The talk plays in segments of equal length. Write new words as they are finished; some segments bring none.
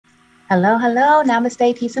Hello, hello.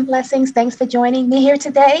 Namaste, peace and blessings. Thanks for joining me here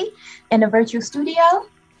today in the virtual studio.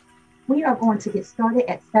 We are going to get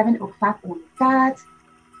started at 7 o'clock on the dot,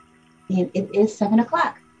 and it is 7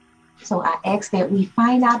 o'clock. So I ask that we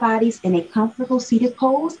find our bodies in a comfortable seated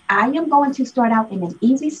pose. I am going to start out in an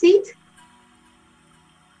easy seat.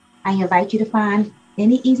 I invite you to find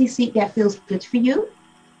any easy seat that feels good for you.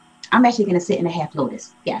 I'm actually going to sit in a half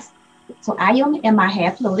lotus. Yes. So I am in my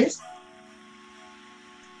half lotus.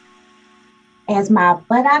 As my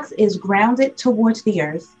buttocks is grounded towards the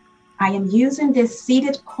earth, I am using this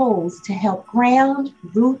seated pose to help ground,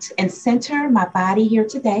 root, and center my body here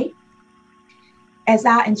today. As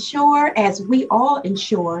we all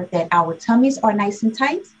ensure that our tummies are nice and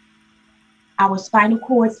tight, our spinal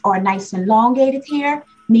cords are nice and elongated here,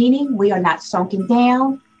 meaning we are not sunken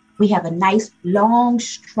down. We have a nice, long,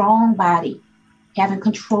 strong body, having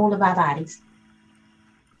control of our bodies.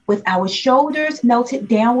 With our shoulders melted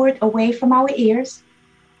downward away from our ears,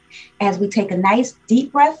 as we take a nice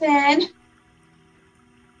deep breath in,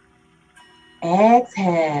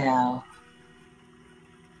 exhale.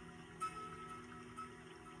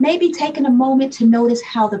 Maybe taking a moment to notice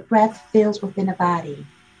how the breath feels within the body.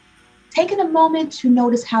 Taking a moment to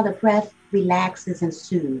notice how the breath relaxes and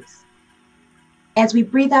soothes. As we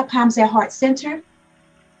breathe our palms at heart center,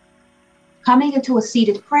 coming into a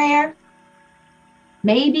seated prayer,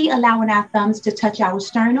 maybe allowing our thumbs to touch our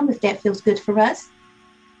sternum if that feels good for us.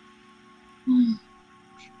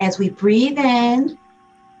 As we breathe in,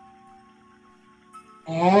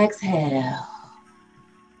 exhale.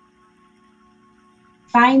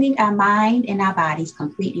 Finding our mind and our bodies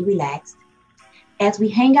completely relaxed as we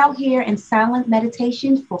hang out here in silent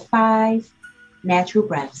meditation for 5 natural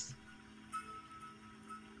breaths.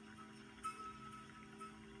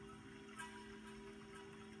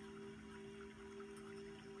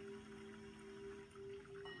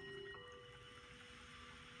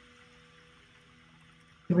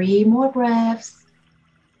 Three more breaths.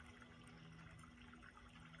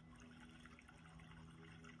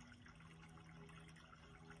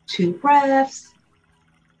 Two breaths.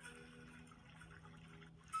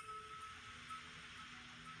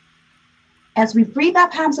 As we breathe our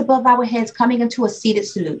palms above our heads, coming into a seated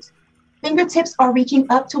salute. Fingertips are reaching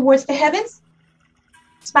up towards the heavens.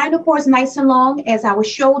 Spinal cords nice and long as our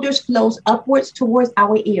shoulders flows upwards towards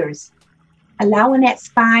our ears, allowing that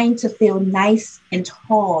spine to feel nice and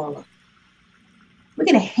tall. We're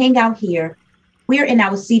going to hang out here. We're in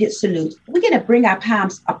our seated salute. We're going to bring our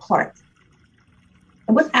palms apart.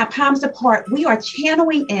 And with our palms apart, we are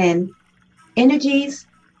channeling in energies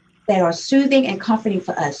that are soothing and comforting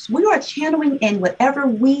for us. We are channeling in whatever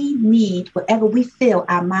we need, whatever we feel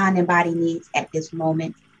our mind and body needs at this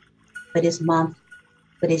moment, for this month,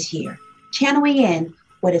 for this year. Channeling in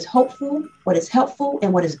what is hopeful, what is helpful,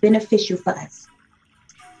 and what is beneficial for us.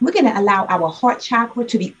 We're going to allow our heart chakra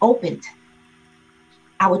to be opened.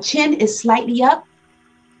 Our chin is slightly up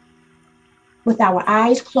with our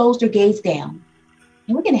eyes closed or gaze down.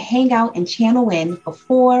 And we're going to hang out and channel in for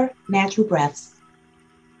 4 natural breaths.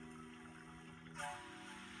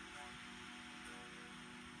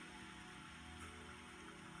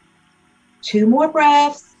 Two more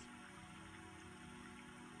breaths.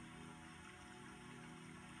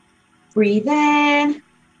 Breathe in.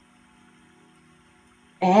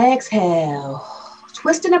 Exhale.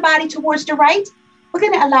 Twisting the body towards the right. We're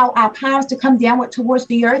going to allow our palms to come downward towards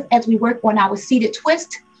the earth as we work on our seated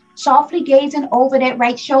twist. Softly gazing over that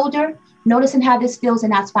right shoulder, noticing how this feels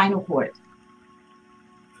in our spinal cord.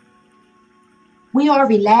 We are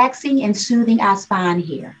relaxing and soothing our spine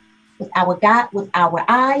here. With our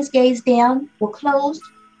eyes gazed down or closed,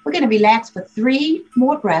 we're going to relax for 3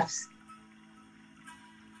 more breaths.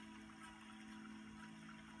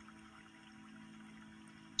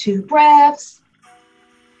 Two breaths.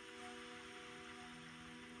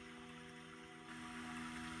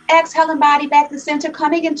 Exhaling body back to center,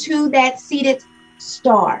 coming into that seated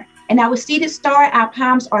star. In our seated star, our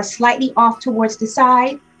palms are slightly off towards the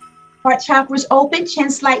side. Heart chakras open, chin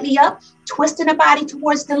slightly up, twisting the body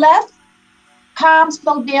towards the left. Palms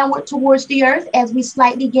flow downward towards the earth as we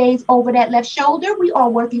slightly gaze over that left shoulder. We are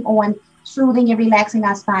working on soothing and relaxing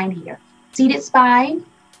our spine here. Seated spine,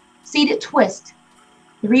 seated twist.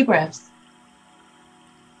 3 breaths.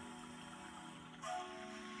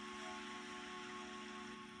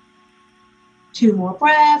 Two more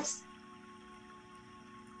breaths.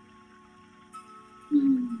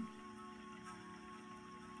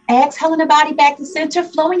 Exhaling the body back to center,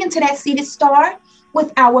 flowing into that seated star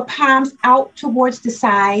with our palms out towards the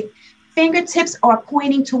side. Fingertips are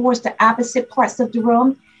pointing towards the opposite parts of the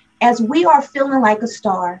room as we are feeling like a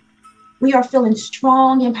star. We are feeling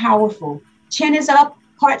strong and powerful. Chin is up,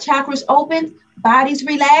 heart chakras open, body's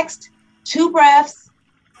relaxed. 2 breaths.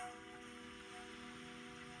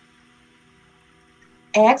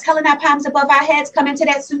 Exhaling our palms above our heads, come into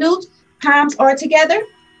that salute. Palms are together.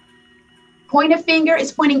 Pointer finger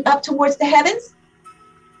is pointing up towards the heavens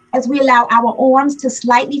as we allow our arms to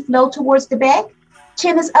slightly flow towards the back.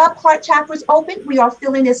 Chin is up, heart chakras open. We are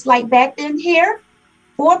feeling this slight back bend here.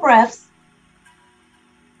 4 breaths.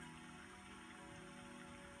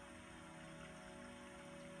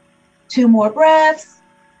 Two more breaths.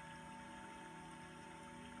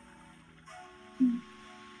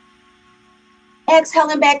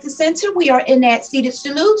 Exhaling back to center. We are in that seated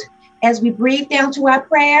salute as we breathe down to our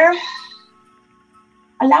prayer.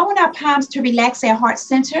 Allowing our palms to relax at heart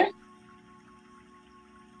center.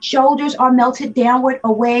 Shoulders are melted downward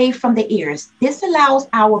away from the ears. This allows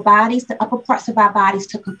our bodies, the upper parts of our bodies,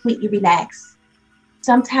 to completely relax.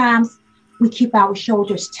 Sometimes we keep our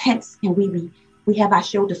shoulders tense and we have our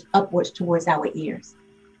shoulders upwards towards our ears.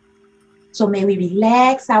 So may we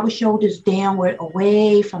relax our shoulders downward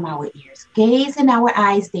away from our ears. Gazing our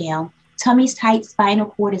eyes down, tummy's tight, spinal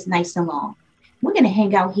cord is nice and long. We're going to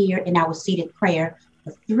hang out here in our seated prayer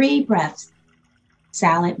for 3 breaths,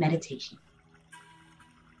 silent meditation.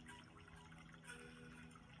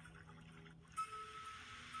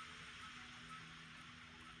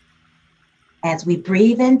 As we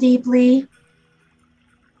breathe in deeply,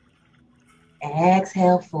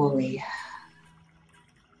 exhale fully.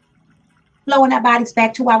 Flowing our bodies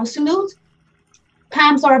back to our salute.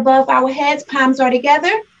 Palms are above our heads, palms are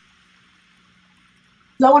together.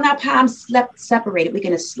 Flowing our palms separated. We're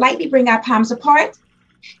going to slightly bring our palms apart.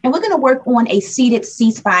 And we're going to work on a seated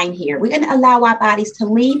C-spine here. We're going to allow our bodies to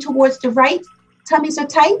lean towards the right. Tummies are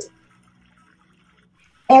tight.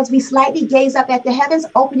 As we slightly gaze up at the heavens,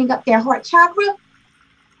 opening up their heart chakra.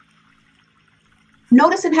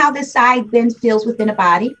 Noticing how this side bend feels within the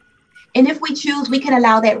body. And if we choose, we can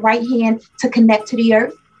allow that right hand to connect to the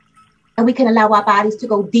earth. And we can allow our bodies to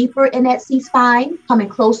go deeper in that C-spine, coming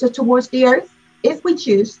closer towards the earth, if we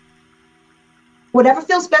choose. Whatever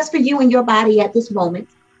feels best for you and your body at this moment.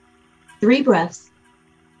 3 breaths.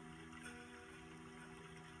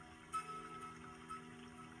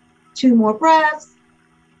 Two more breaths.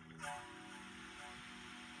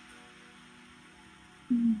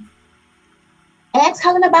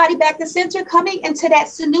 Exhaling the body back to center, coming into that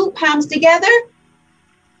salute, palms together.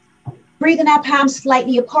 Breathing our palms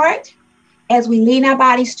slightly apart as we lean our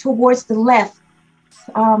bodies towards the left.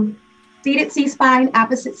 Seated C-spine,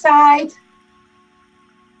 opposite side.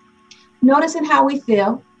 Noticing how we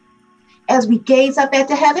feel as we gaze up at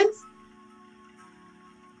the heavens.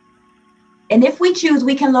 And if we choose,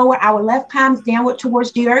 we can lower our left palms downward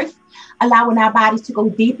towards the earth, allowing our bodies to go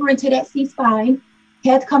deeper into that C-spine.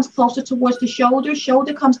 Head comes closer towards the shoulder.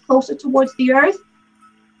 Shoulder comes closer towards the earth.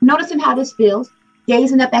 Noticing how this feels.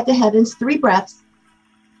 Gazing up at the heavens. 3 breaths.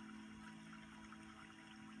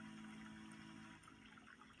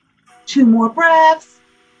 Two more breaths.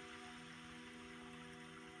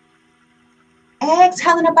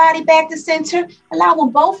 Exhaling the body back to center. Allowing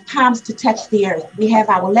both palms to touch the earth. We have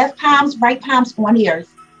our left palms, right palms on the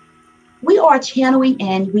earth. We are channeling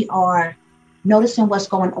and we are noticing what's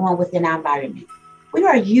going on within our environment. We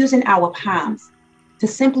are using our palms to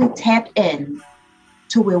simply tap in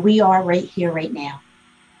to where we are right here, right now.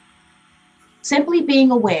 Simply being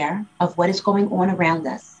aware of what is going on around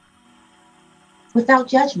us. Without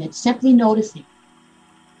judgment, simply noticing.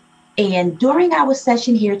 And during our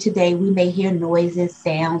session here today, we may hear noises,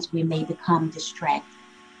 sounds, we may become distracted.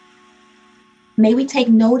 May we take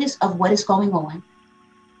notice of what is going on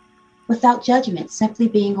without judgment, simply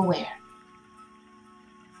being aware.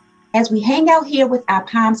 As we hang out here with our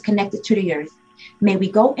palms connected to the earth, may we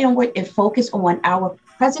go inward and focus on our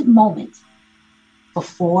present moment for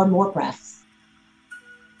 4 more breaths.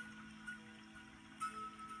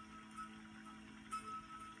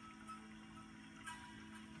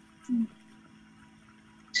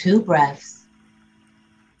 Two breaths.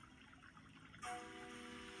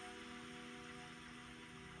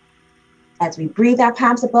 As we breathe our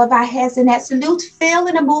palms above our heads in that salute,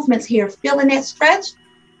 feeling the movements here, feeling that stretch.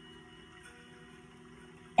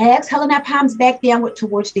 Exhaling our palms back downward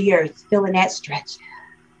towards the earth, feeling that stretch.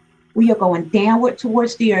 We are going downward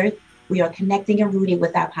towards the earth. We are connecting and rooting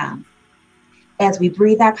with our palms. As we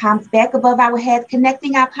breathe our palms back above our head,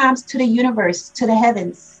 connecting our palms to the universe, to the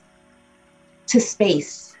heavens, to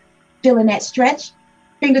space. Feeling that stretch.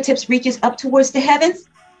 Fingertips reaches up towards the heavens.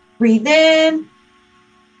 Breathe in.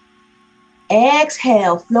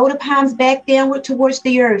 Exhale, flow the palms back downward towards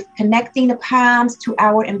the earth, connecting the palms to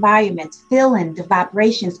our environment, feeling the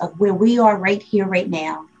vibrations of where we are right here, right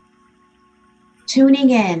now. Tuning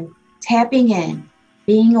in, tapping in,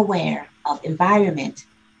 being aware of environment,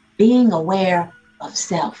 being aware of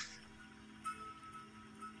self.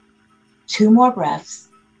 2 more breaths.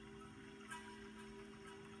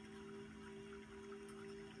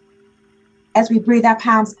 As we breathe our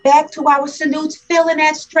palms back to our salutes, feeling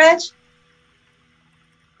that stretch.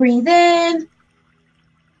 Breathe in.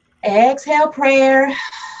 Exhale, prayer.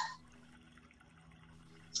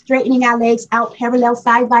 Straightening our legs out parallel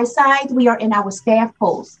side by side. We are in our staff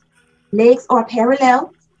pose. Legs are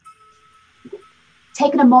parallel.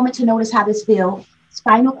 Taking a moment to notice how this feels.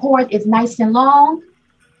 Spinal cord is nice and long.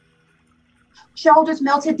 Shoulders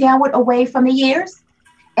melted downward away from the ears.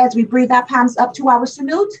 As we breathe our palms up to our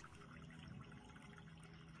salute.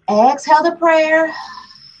 Exhale the prayer.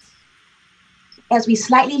 As we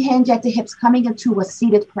slightly hinge at the hips, coming into a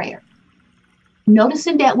seated prayer.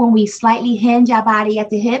 Noticing that when we slightly hinge our body at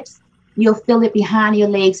the hips, you'll feel it behind your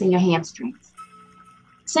legs and your hamstrings.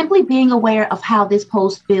 Simply being aware of how this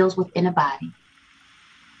pose feels within the body.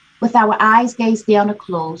 With our eyes gazed down or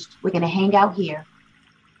closed, we're going to hang out here.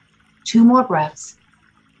 2 more breaths.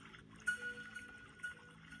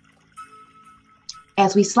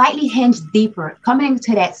 As we slightly hinge deeper, coming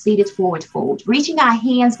into that seated forward fold, reaching our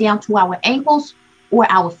hands down to our ankles or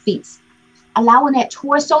our feet, allowing that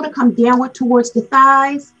torso to come downward towards the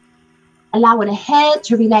thighs, allowing the head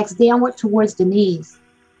to relax downward towards the knees,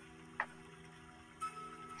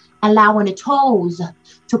 allowing the toes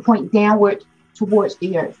to point downward towards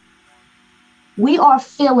the earth. We are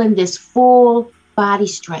feeling this full body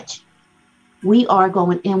stretch. We are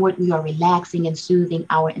going inward. We are relaxing and soothing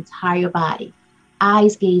our entire body.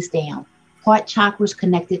 Eyes gaze down, heart chakras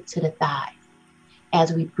connected to the thighs.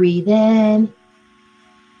 As we breathe in,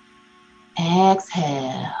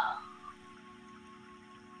 exhale.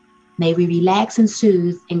 May we relax and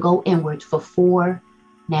soothe and go inward for 4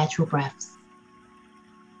 natural breaths.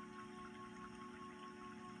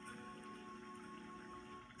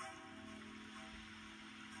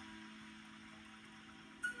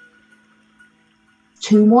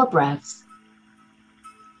 Two more breaths.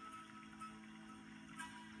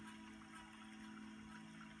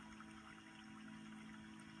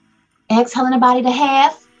 Exhaling the body to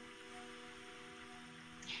half.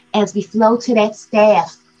 As we flow to that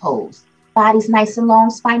staff pose. Body's nice and long,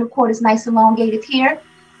 spinal cord is nice and elongated here.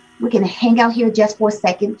 We're going to hang out here just for a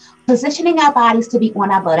second. Positioning our bodies to be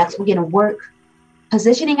on our buttocks. We're going to work.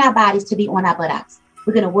 Positioning our bodies to be on our buttocks.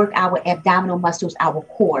 We're going to work our abdominal muscles, our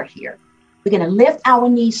core here. We're going to lift our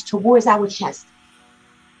knees towards our chest.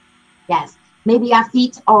 Yes. Maybe our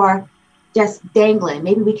feet are just dangling.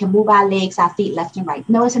 Maybe we can move our legs, our feet left and right.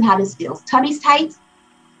 Noticing how this feels. Tummy's tight.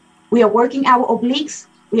 We are working our obliques.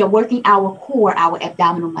 We are working our core, our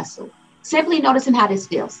abdominal muscle. Simply noticing how this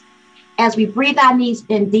feels. As we breathe our knees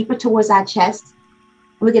in deeper towards our chest,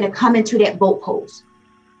 we're going to come into that boat pose.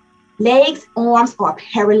 Legs, arms are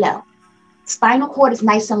parallel. Spinal cord is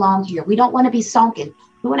nice and long here. We don't want to be sunken.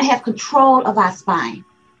 We want to have control of our spine.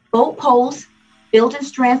 Boat pose, building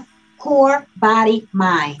strength, core, body,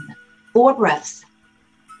 mind. 4 breaths.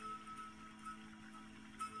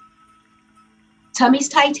 Tummy's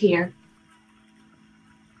tight here.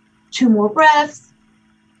 2 more breaths.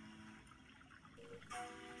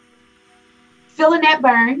 Feeling that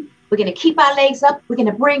burn. We're going to keep our legs up. We're going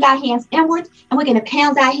to bring our hands inward, and we're going to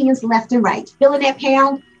pound our hands left and right. Feeling that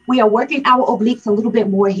pound. We are working our obliques a little bit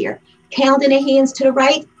more here. Pounding the hands to the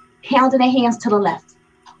right, pounding the hands to the left.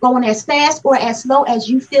 Going as fast or as slow as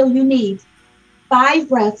you feel you need. 5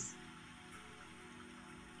 breaths.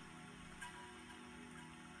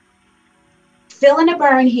 Feeling the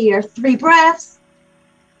burn here. 3 breaths.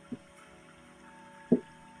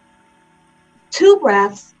 2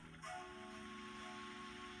 breaths.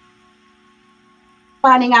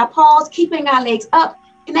 Finding our pause, keeping our legs up,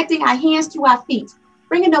 connecting our hands to our feet,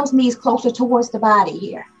 bringing those knees closer towards the body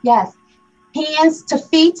here. Yes. Hands to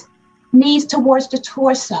feet, knees towards the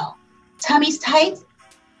torso. Tummy's tight.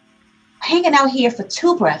 Hanging out here for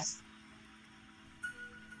 2 breaths.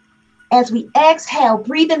 As we exhale,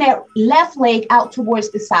 breathing that left leg out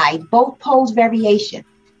towards the side, both pose variation.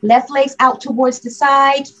 Left legs out towards the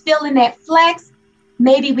side, feeling that flex.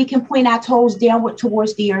 Maybe we can point our toes downward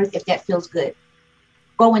towards the earth if that feels good.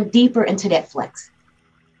 Going deeper into that flex.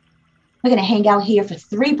 We're going to hang out here for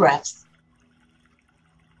 3 breaths.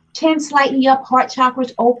 Chin slightly up, heart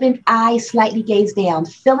chakras open, eyes slightly gaze down,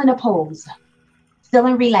 feeling the pose,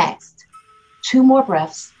 feeling relaxed. 2 more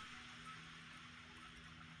breaths.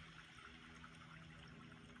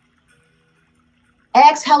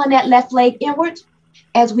 Exhaling that left leg inward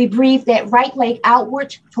as we breathe that right leg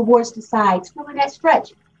outward towards the sides. Feeling that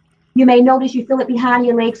stretch. You may notice you feel it behind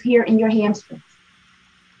your legs here in your hamstrings.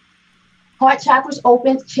 Heart chakras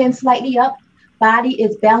open, chin slightly up. Body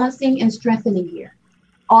is balancing and strengthening here.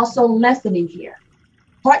 Also lengthening here.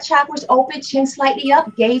 Heart chakras open, chin slightly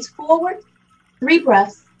up, gaze forward. 3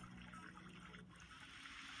 breaths.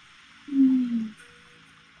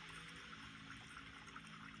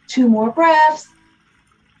 Two more breaths.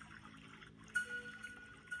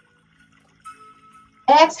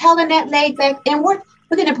 Exhaling that leg back inward.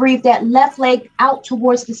 We're going to breathe that left leg out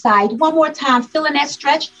towards the side. One more time, feeling that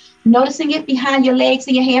stretch, noticing it behind your legs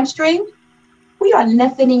and your hamstring. We are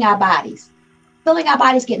lengthening our bodies, feeling our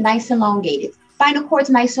bodies get nice and elongated. Spinal cord's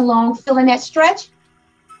nice and long, feeling that stretch.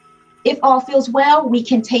 If all feels well, we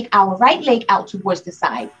can take our right leg out towards the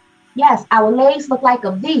side. Yes, our legs look like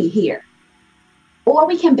a V here. Or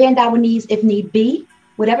we can bend our knees if need be,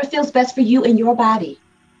 whatever feels best for you and your body.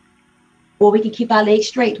 Or we can keep our legs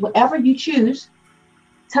straight, whatever you choose.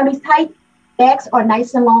 Tummy's tight, backs are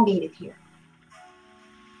nice and elongated here.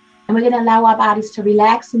 And we're going to allow our bodies to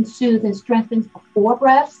relax and soothe and strengthen for 4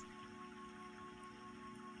 breaths.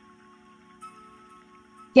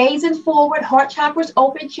 Gazing forward, heart chakras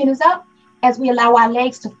open, chin is up, as we allow our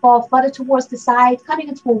legs to fall further towards the sides, coming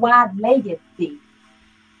into a wide-legged V.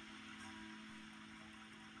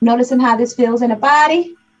 Noticing how this feels in the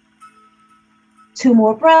body. 2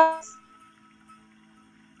 more breaths.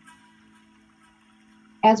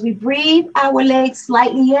 As we breathe our legs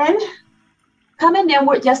slightly in, coming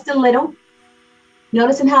inward just a little.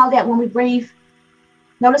 Noticing how that when we breathe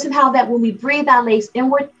our legs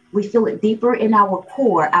inward, we feel it deeper in our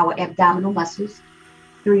core, our abdominal muscles.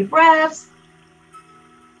 3 breaths.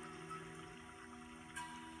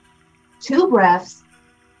 2 breaths.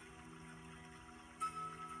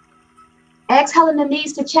 Exhaling the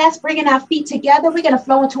knees to chest, bringing our feet together. We're going to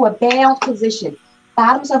flow into a bound position.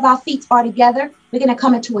 Bottoms of our feet are together. We're going to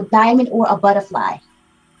come into a diamond or a butterfly.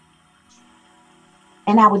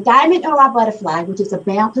 And our diamond or our butterfly, which is a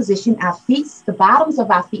bound position, the bottoms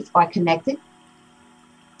of our feet are connected.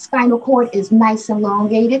 Spinal cord is nice and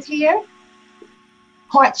elongated here.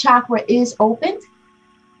 Heart chakra is opened.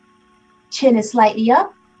 Chin is slightly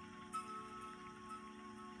up.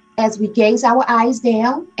 As we gaze our eyes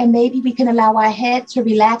down, and maybe we can allow our head to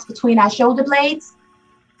relax between our shoulder blades.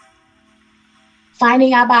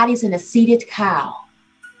 Finding our bodies in a seated cow.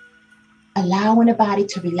 Allowing the body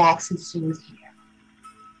to relax and soothe here.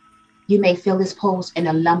 You may feel this pose in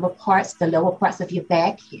the lumbar parts, the lower parts of your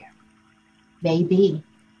back here. Maybe.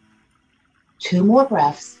 2 more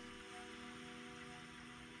breaths.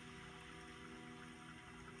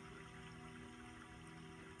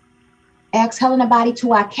 Exhaling the body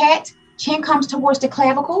to our cat. Chin comes towards the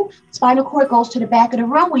clavicle. Spinal cord goes to the back of the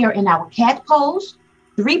room. We are in our cat pose.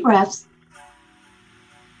 3 breaths.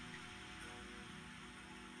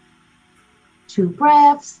 2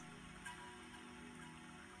 breaths.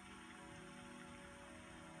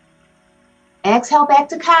 Exhale back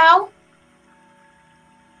to cow.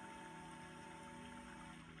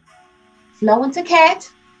 Flow into cat.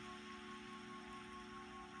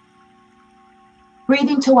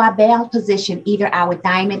 Breathing to our bound position, either our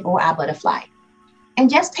diamond or our butterfly. And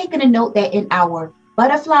just taking a note that in our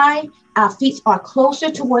butterfly, our feet are closer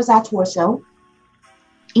towards our torso.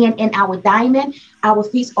 And in our diamond, our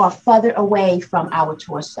feet are further away from our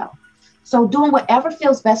torso. So doing whatever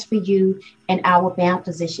feels best for you in our bound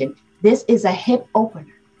position. This is a hip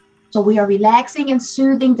opener. So we are relaxing and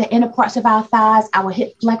soothing the inner parts of our thighs, our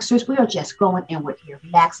hip flexors. We are just going inward here,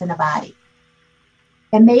 relaxing the body.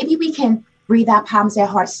 And maybe we can breathe our palms at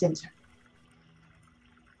heart center.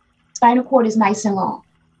 Spinal cord is nice and long.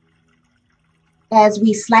 As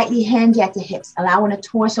we slightly hinge at the hips, allowing the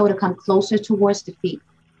torso to come closer towards the feet.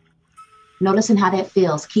 Noticing how that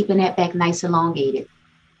feels, keeping that back nice and elongated.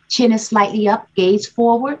 Chin is slightly up, gaze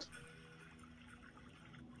forward.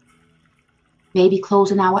 Maybe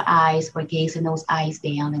closing our eyes or gazing those eyes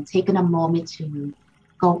down and taking a moment to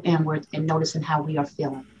go inward and noticing how we are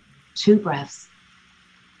feeling. 2 breaths.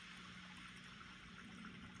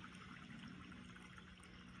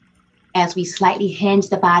 As we slightly hinge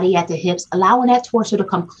the body at the hips, allowing that torso to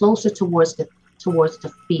come closer towards the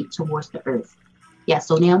feet, towards the earth. Yeah,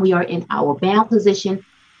 so now we are in our bound position,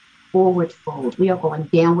 forward fold. We are going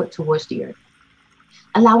downward towards the earth.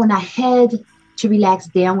 Allowing our head to relax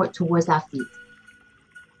downward towards our feet.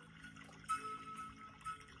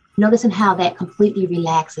 Noticing how that completely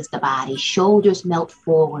relaxes the body. Shoulders melt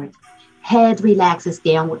forward. Head relaxes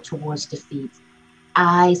downward towards the feet.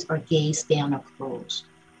 Eyes are gazed down or closed.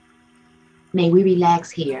 May we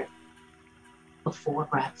relax here. for 4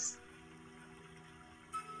 breaths.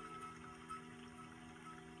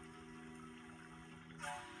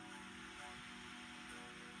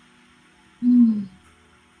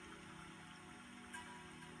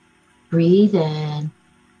 Breathe in.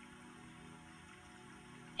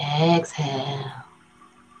 Exhale.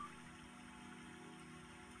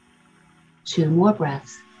 2 more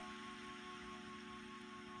breaths.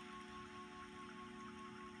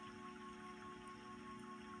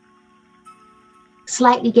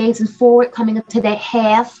 Slightly gazing forward, coming up to that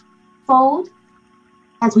half fold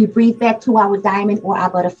as we breathe back to our diamond or our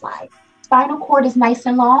butterfly. Spinal cord is nice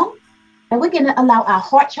and long. And we're going to allow our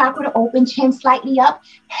heart chakra to open, chin slightly up,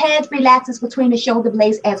 head relaxes between the shoulder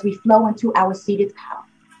blades as we flow into our seated cow.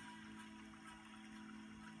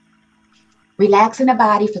 Relax in the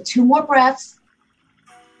body for 2 more breaths.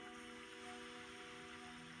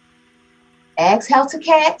 Exhale to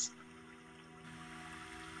cat.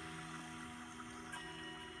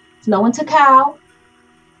 Flow into cow.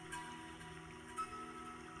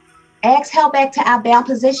 Exhale back to our bound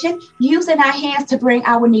position, using our hands to bring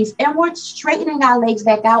our knees inward, straightening our legs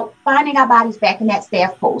back out, finding our bodies back in that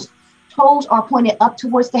staff pose. Toes are pointed up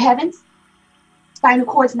towards the heavens. Spinal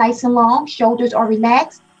cord is nice and long. Shoulders are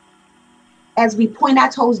relaxed. As we point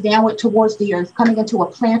our toes downward towards the earth, coming into a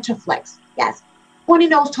plantar flex. Yes. Pointing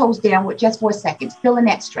those toes downward just for a second, feeling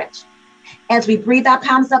that stretch. As we breathe our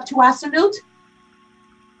palms up to our salute.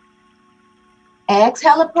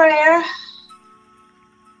 Exhale a prayer.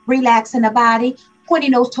 Relax in the body,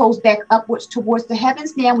 pointing those toes back upwards towards the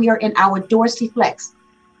heavens. Now we are in our dorsiflex.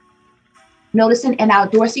 Noticing in our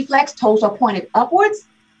dorsiflex, toes are pointed upwards.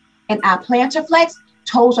 In our plantar flex,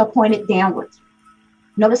 toes are pointed downwards.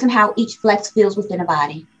 Noticing how each flex feels within the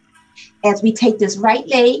body. As we take this right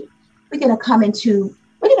leg, we're going to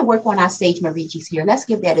work on our sage marichis here. Let's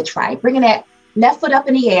give that a try. Bringing that left foot up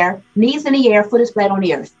in the air, knees in the air, foot is flat on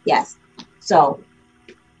the earth. Yes. So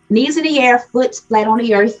knees in the air, foot flat on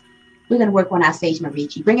the earth. We're going to work on our sage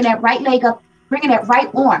marichi. Bringing that right leg up, bringing that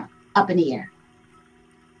right arm up in the air.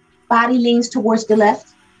 Body leans towards the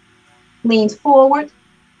left, leans forward,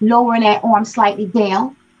 lowering that arm slightly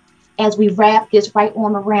down as we wrap this right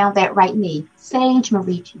arm around that right knee. Sage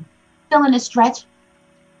marichi. Feeling the stretch.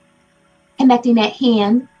 Connecting that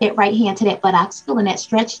hand, that right hand to that buttocks. Feeling that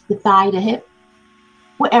stretch, the thigh, the hip,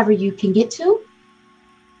 wherever you can get to.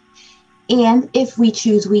 And if we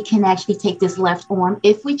choose, we can actually take this left arm,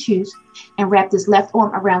 if we choose, and wrap this left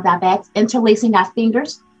arm around our backs, interlacing our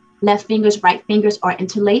fingers. Left fingers, right fingers are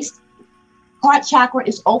interlaced. Heart chakra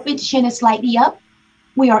is open, chin is slightly up.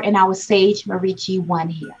 We are in our Sage Marichi 1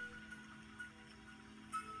 here.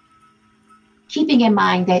 Keeping in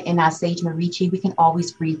mind that in our Sage Marichi, we can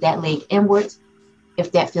always breathe that leg inwards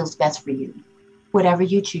if that feels best for you. Whatever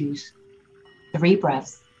you choose. 3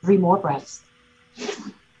 breaths, 3 more breaths.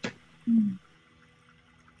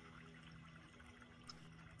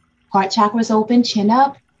 Heart chakra is open, chin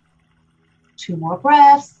up. 2 more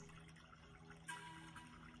breaths.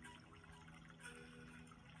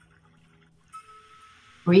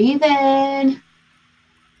 Breathe in.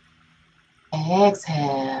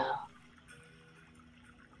 Exhale.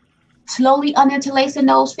 Slowly uninterlacing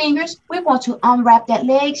those fingers, we're going to unwrap that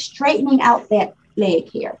leg, straightening out that leg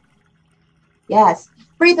here. Yes.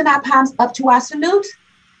 Breathing our palms up to our salute.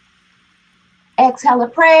 Exhale a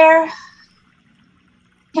prayer.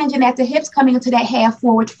 Hinging at the hips, coming into that half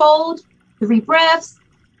forward fold. 3 breaths.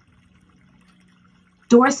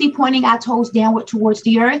 Dorsey pointing our toes downward towards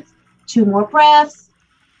the earth. 2 more breaths.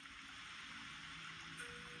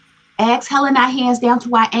 Exhaling our hands down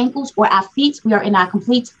to our ankles or our feet. We are in our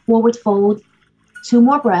complete forward fold. 2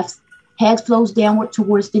 more breaths. Head flows downward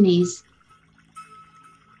towards the knees.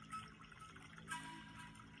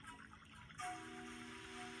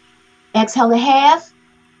 Exhale a half.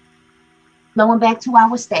 Flowing back to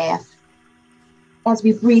our staff. As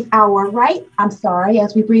we breathe our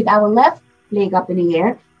as we breathe our left leg up in the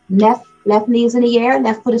air. Left knee is in the air.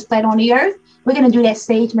 Left foot is flat on the earth. We're going to do that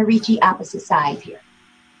Sage Marichi opposite side here.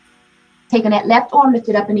 Taking that left arm, lift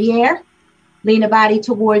it up in the air. Lean the body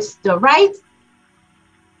towards the right.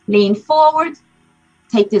 Lean forward.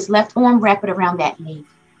 Take this left arm, wrap it around that leg.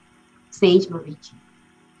 Sage Marichi.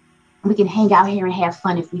 We can hang out here and have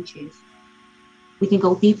fun if we choose. We can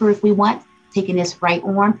go deeper if we want. Taking this right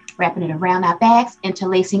arm, wrapping it around our backs,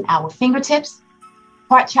 interlacing our fingertips.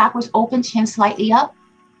 Heart chakras open, chin slightly up.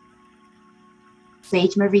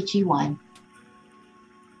 Sage Marichi 1.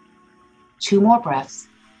 2 more breaths.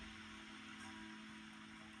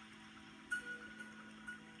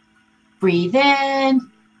 Breathe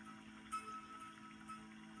in.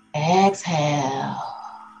 Exhale.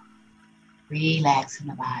 Relax in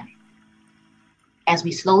the body. As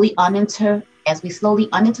we slowly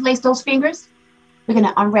uninterlace those fingers, we're going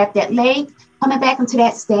to unwrap that leg, coming back into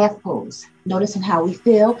that staff pose. Noticing how we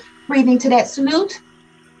feel. Breathing to that salute.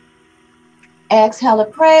 Exhale a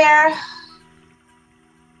prayer.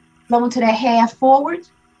 Flow into that half forward.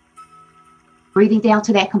 Breathing down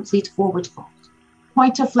to that complete forward fold.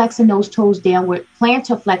 Plantar flexing those toes downward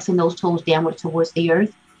towards the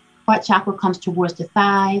earth. Heart chakra comes towards the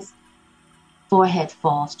thighs. Forehead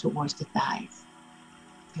falls towards the thighs.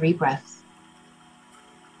 3 breaths.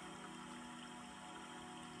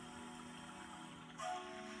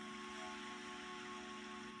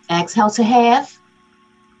 Exhale to half.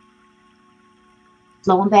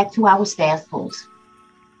 Flowing back to our staff pose.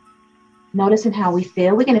 Noticing how we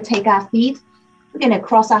feel. We're going to take our feet. We're going to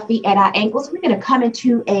cross our feet at our ankles. We're going to come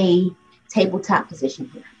into a tabletop position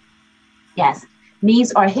here. Yes.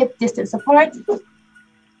 Knees are hip distance apart.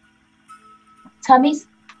 Tummies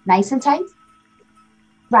nice and tight.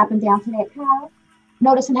 Dropping down to that cow.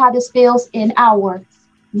 Noticing how this feels in our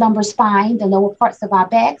lumbar spine, the lower parts of our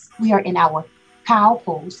backs. We are in our cow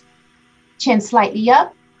pose. Chin slightly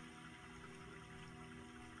up.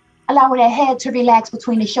 Allowing that head to relax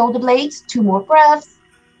between the shoulder blades. 2 more breaths.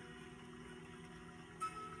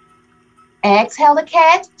 Exhale the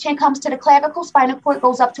cat. Chin comes to the clavicle. Spinal cord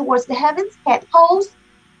goes up towards the heavens. Cat pose.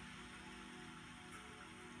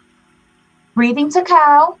 Breathing to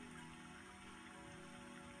cow.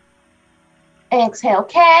 Exhale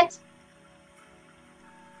cat.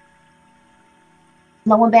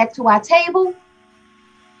 Flowing back to our table.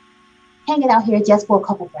 Hanging out here just for a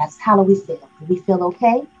couple breaths. How do we feel? Do we feel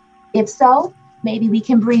okay? If so, maybe we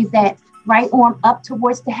can breathe that right arm up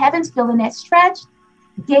towards the heavens, feeling that stretch.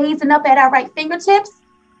 Gazing up at our right fingertips.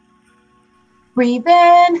 Breathe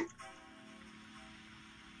in.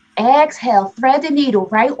 Exhale, thread the needle.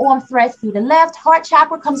 Right arm threads through the left. Heart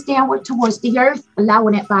chakra comes downward towards the earth,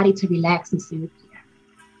 allowing that body to relax and soothe here.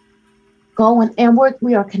 Going inward,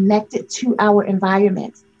 we are connected to our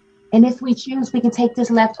environment. And if we choose, we can take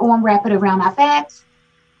this left arm, wrap it around our backs.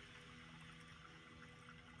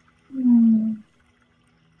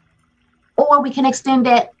 Or we can extend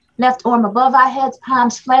that left arm above our heads,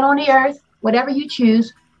 palms flat on the earth. Whatever you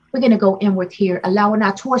choose, we're going to go inward here, allowing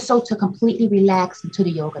our torso to completely relax into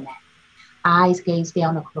the yoga mat. Eyes gaze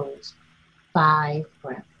down or closed. 5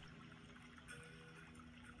 breaths.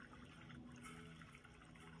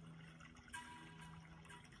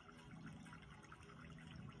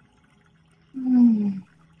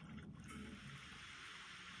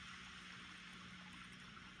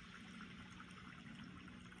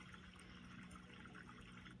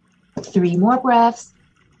 Three more breaths.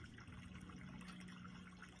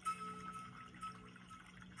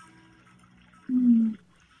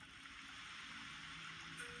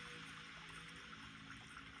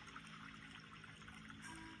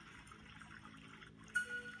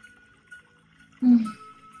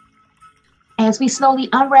 As we slowly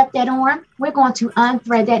unwrap that arm, we're going to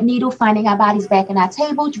unthread that needle, finding our bodies back in our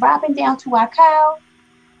table, dropping down to our cow.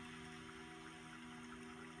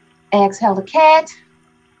 Exhale the cat.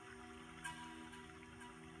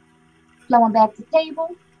 Flowing back to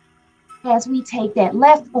table. As we take that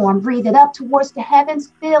left arm, breathe it up towards the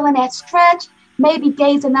heavens, feeling that stretch, maybe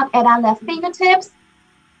gazing up at our left fingertips.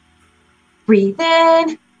 Breathe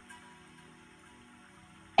in.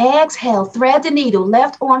 Exhale, thread the needle.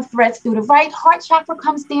 Left arm threads through the right. Heart chakra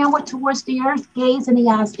comes downward towards the earth. Gazing the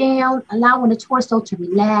eyes down, allowing the torso to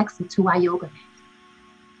relax into our yoga mat.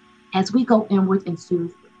 As we go inward and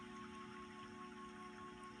soothe.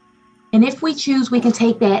 And if we choose, we can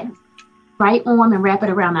take that right arm and wrap it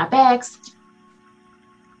around our backs.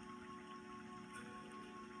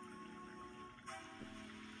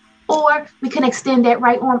 Or we can extend that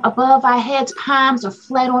right arm above our heads, palms are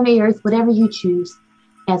flat on the earth, whatever you choose,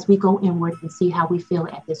 as we go inward and see how we feel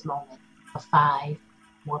at this moment for 5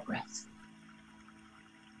 more breaths.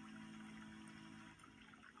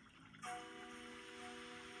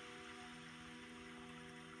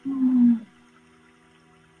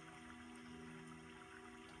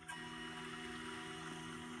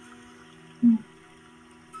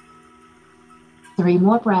 Three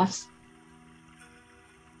more breaths.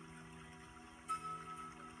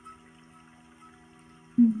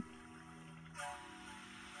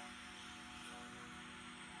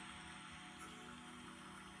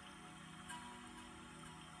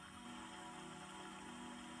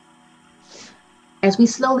 As we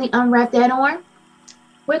slowly unwrap that arm,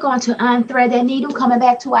 we're going to unthread that needle, coming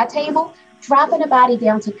back to our table, dropping the body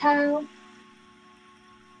down to cow.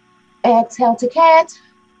 Exhale to cat.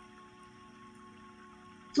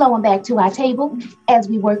 Flowing back to our table as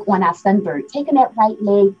we work on our sunbird. Taking that right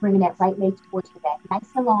leg, bringing that right leg towards the back. Nice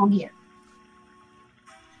and long here.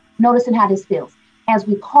 Noticing how this feels. As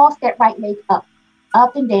we pulse that right leg up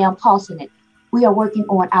and down, pulsing it. We are working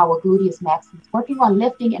on our gluteus maximus, working on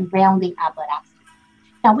lifting and rounding our buttocks.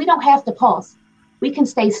 Now, we don't have to pulse. We can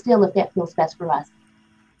stay still if that feels best for us.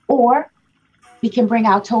 Or we can bring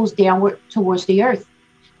our toes downward towards the earth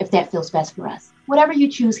if that feels best for us. Whatever you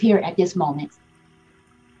choose here at this moment.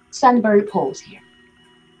 Sunbird pose here.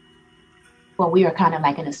 Well, we are kind of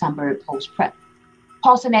like in a sunbird pose prep.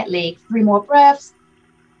 Pulsing that leg, 3 more breaths.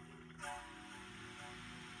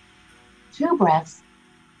 2 breaths.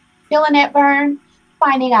 Feeling that burn,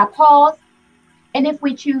 finding our pause. And if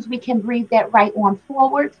we choose, we can breathe that right arm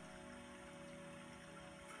forward.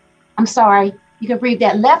 I'm sorry, you can breathe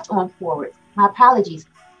that left arm forward. My apologies.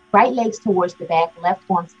 Right legs towards the back, left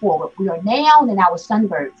arm forward. We are now in our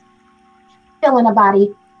sunbirds. Feeling the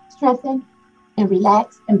body strengthen and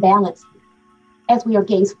relax and balance. As we are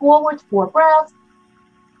gaze forward, 4 breaths.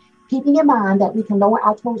 Keeping in mind that we can lower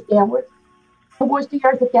our toes downward towards the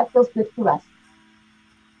earth if that feels good for us.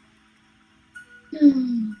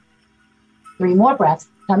 3 more breaths.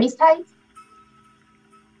 Tummy's tight.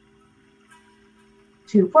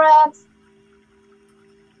 2 breaths.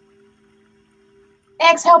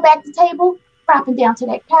 Exhale back to table, dropping down to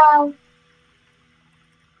that cow.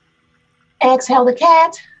 Exhale the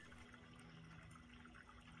cat.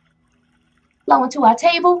 Flowing to our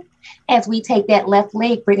table as we take that left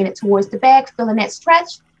leg, bringing it towards the back, feeling that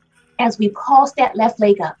stretch as we pulse that left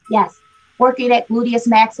leg up. Yes, working that gluteus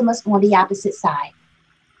maximus on the opposite side.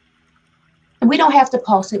 And we don't have to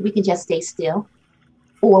pulse it. We can just stay still,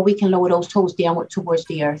 or we can lower those toes downward towards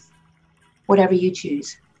the earth, whatever you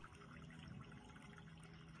choose.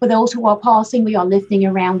 For those who are pulsing, we are lifting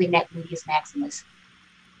and rounding that gluteus maximus.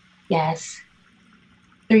 Yes.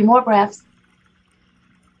 3 more breaths.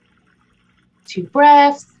 2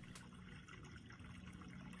 breaths.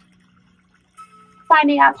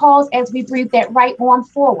 Finding our pause as we breathe that right arm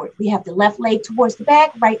forward. We have the left leg towards the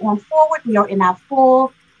back, right arm forward. We are in our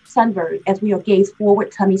full sunbird as we are gaze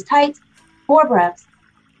forward, tummies tight. 4 breaths.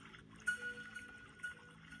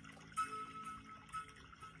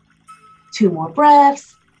 2 more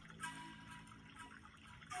breaths.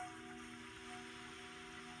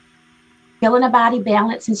 Feeling the body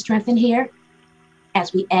balance and strengthen here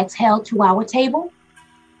as we exhale to our table.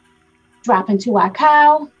 Drop into our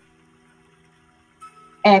cow.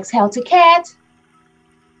 Exhale to cat.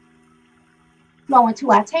 Flow into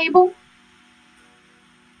our table.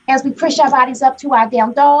 As we push our bodies up to our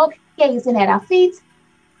down dog, gazing at our feet.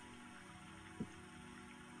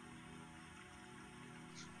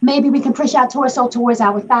 Maybe we can push our torso towards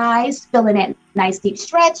our thighs, feeling that nice deep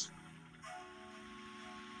stretch.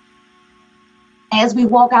 As we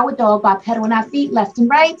walk our dog by pedaling our feet left and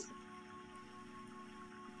right.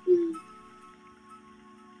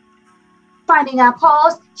 Finding our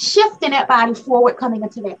pause, shifting that body forward, coming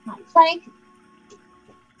into that high plank.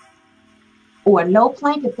 Or low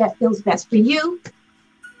plank if that feels best for you.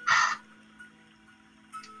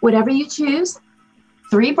 Whatever you choose.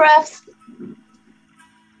 3 breaths.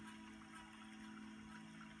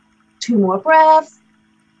 2 more breaths.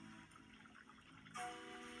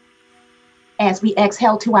 As we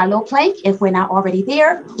exhale to our low plank, if we're not already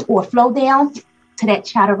there, or flow down to that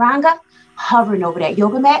chaturanga, hovering over that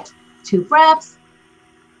yoga mat. 2 breaths.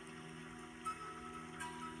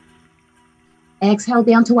 Exhale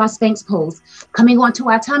down to our Sphinx pose. Coming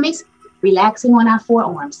onto our tummies, relaxing on our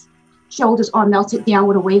forearms. Shoulders are melted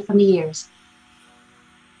downward away from the ears.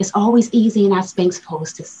 It's always easy in our Sphinx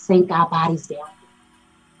pose to sink our bodies down.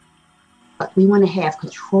 But we want to have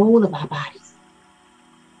control of our bodies.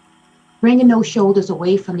 Bringing those shoulders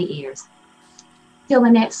away from the ears.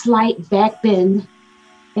 Feeling that slight back bend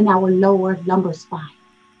in our lower lumbar spine.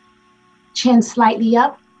 Chin slightly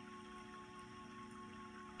up.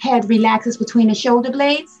 Head relaxes between the shoulder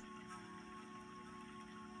blades.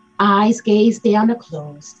 Eyes gaze down or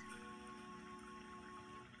closed.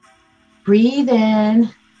 Breathe in.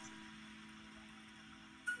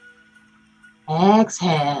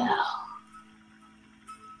 Exhale.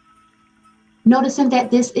 Noticing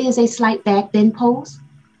that this is a slight back bend pose,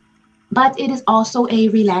 but it is also a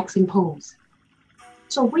relaxing pose.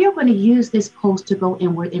 So we are going to use this pose to go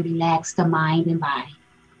inward and relax the mind and body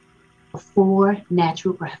for 4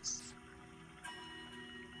 natural breaths.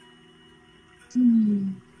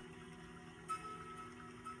 2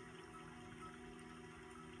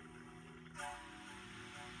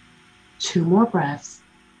 more breaths.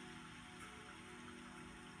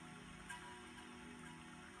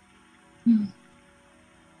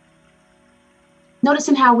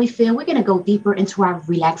 Noticing how we feel, we're going to go deeper into our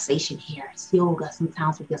relaxation here. It's yoga.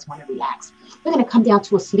 Sometimes we just want to relax. We're going to come down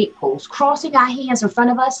to a sleep pose, crossing our hands in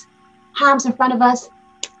front of us, palms in front of us.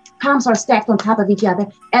 Palms are stacked on top of each other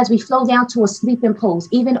as we flow down to a sleeping pose,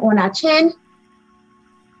 even on our chin,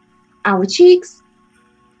 our cheeks,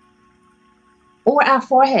 or our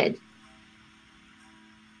forehead.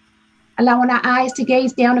 Allowing our eyes to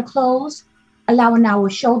gaze down or close, allowing our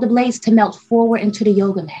shoulder blades to melt forward into the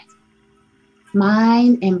yoga mat.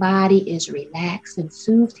 Mind and body is relaxed and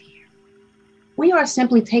soothed here. We are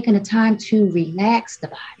simply taking the time to relax the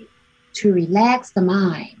body, to relax the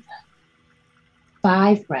mind.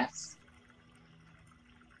 5 breaths.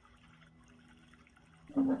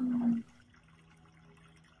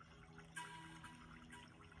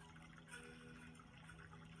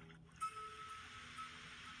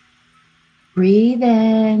 Breathe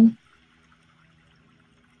in.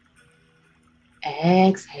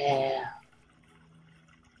 Exhale.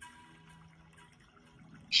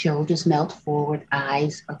 Shoulders melt forward,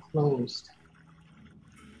 eyes are closed.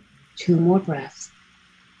 2 more breaths.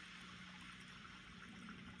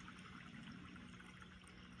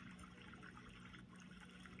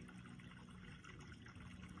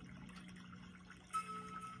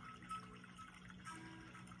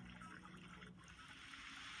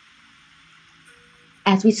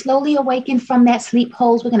 As we slowly awaken from that sleep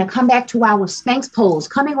pose, we're going to come back to our Sphinx pose,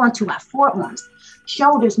 coming onto our forearms.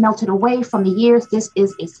 Shoulders melted away from the ears. This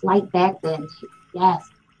is a slight back bend. Yes.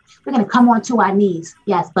 We're going to come onto our knees.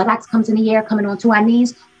 Yes, buttocks comes in the air, coming onto our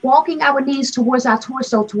knees, walking our knees towards our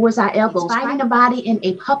torso, towards our elbows, finding the body in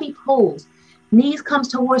a puppy pose. Knees comes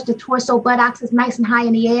towards the torso, buttocks is nice and high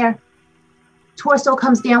in the air. Torso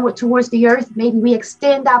comes downward towards the earth. Maybe we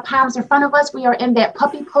extend our palms in front of us. We are in that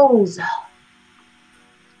puppy pose.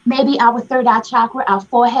 Maybe our third eye chakra, our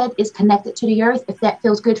forehead is connected to the earth, if that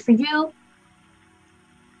feels good for you.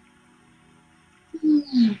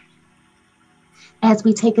 As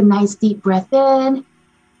we take a nice deep breath in,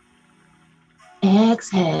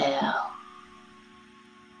 exhale.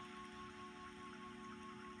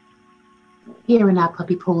 Here in our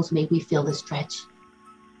puppy pose, may we feel the stretch.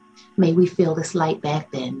 May we feel the slight back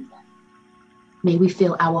bend. May we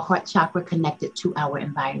feel our heart chakra connected to our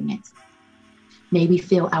environment. May we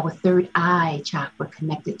feel our third eye chakra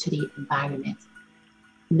connected to the environment,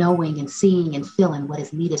 knowing and seeing and feeling what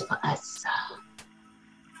is needed for us.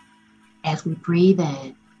 As we breathe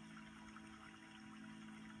in,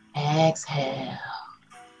 exhale.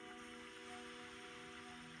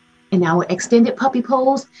 In our extended puppy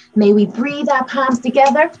pose, may we breathe our palms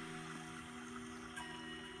together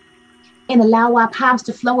and allow our palms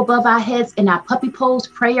to flow above our heads in our puppy pose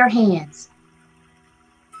prayer hands.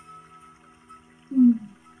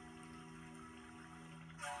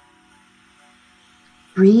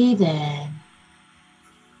 Breathe in,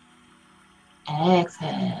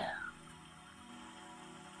 exhale.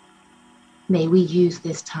 May we use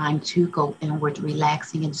this time to go inward,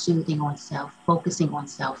 relaxing and soothing on self, focusing on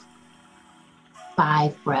self.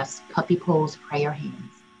 5 breaths, puppy pose, prayer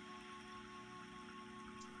hands.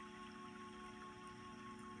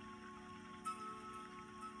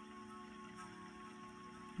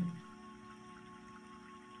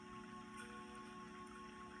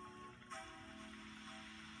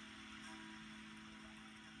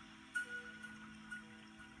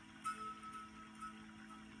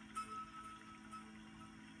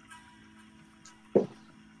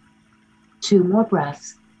 Two more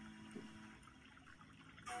breaths.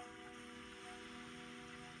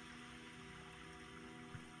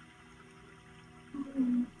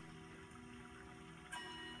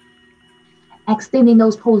 Extending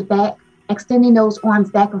those toes back, extending those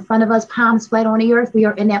arms back in front of us, palms flat on the earth. We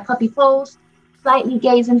are in that puppy pose, slightly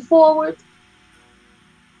gazing forward.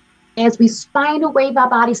 As we spinal wave our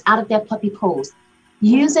bodies out of that puppy pose,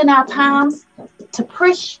 using our palms to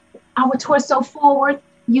push our torso forward,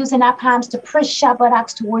 using our palms to push our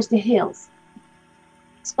buttocks towards the heels.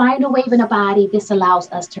 Spinal waving the body, this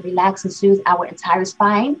allows us to relax and soothe our entire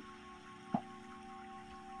spine.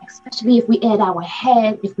 Especially if we add our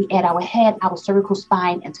head, our cervical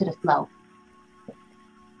spine into the flow.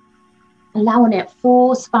 Allowing that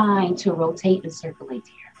full spine to rotate and circulate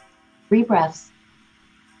here. 3 breaths.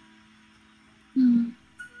 2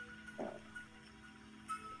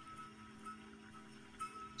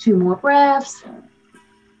 more breaths.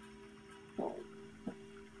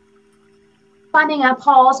 Finding our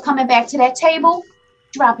pause, coming back to that table,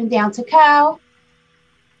 dropping down to cow.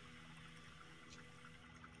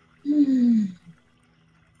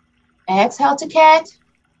 Exhale to cat.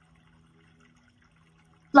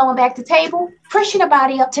 Flowing back to table, pushing the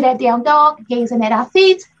body up to that down dog, gazing at our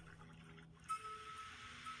feet.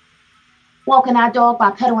 Walking our dog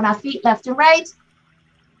by pedaling our feet left and right.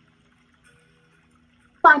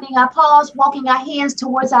 Finding our paws, walking our hands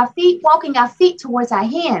towards our feet, walking our feet towards our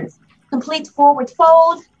hands. Complete forward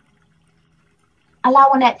fold.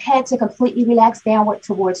 Allowing that head to completely relax downward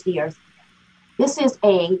towards the earth. This is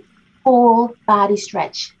a full body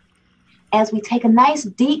stretch. As we take a nice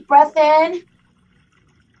deep breath in,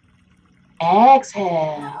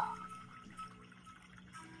 exhale.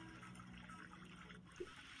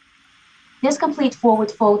 This complete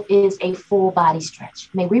forward fold is a full body stretch.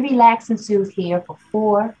 May we relax and soothe here for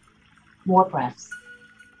 4 more breaths.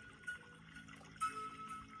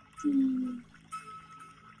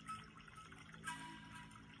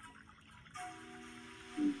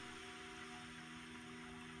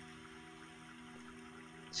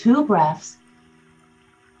 Two breaths.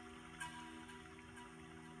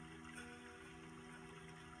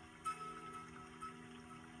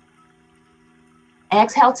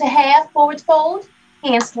 Exhale to half, forward fold.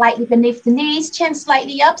 Hands slightly beneath the knees, chin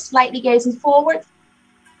slightly up, slightly gazing forward.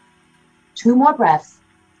 2 more breaths.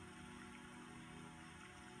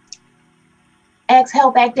 Exhale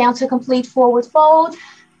back down to complete forward fold.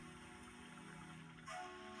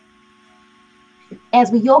 As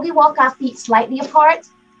we yogi walk our feet slightly apart,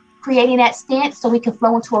 creating that stance so we can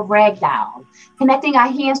flow into a ragdoll. Connecting our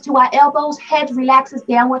hands to our elbows, head relaxes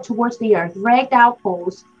downward towards the earth. Ragdoll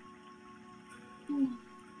pose.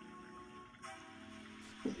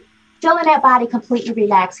 Feeling that body completely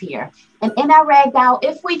relax here. And in our ragdoll,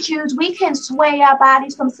 if we choose, we can sway our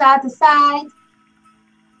bodies from side to side.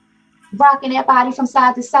 Rocking that body from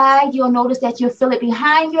side to side. You'll notice that you'll feel it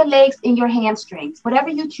behind your legs and your hamstrings. Whatever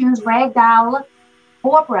you choose, ragdoll,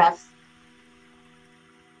 4 breaths.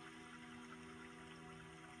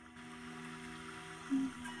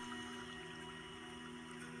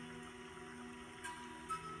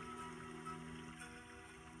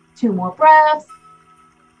 Two more breaths.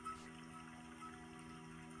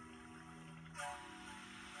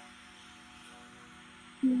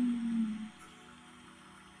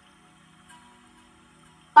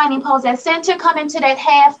 Finding pose at center, come into that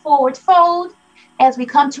half forward fold. As we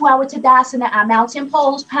come to our Tadasana, our mountain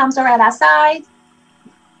pose, palms are at our sides.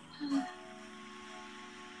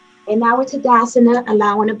 In our Tadasana,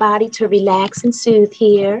 allowing the body to relax and soothe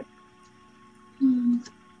here.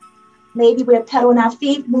 Maybe we're pedaling our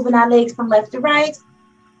feet, moving our legs from left to right.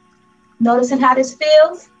 Noticing how this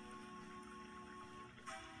feels.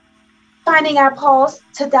 Finding our pose,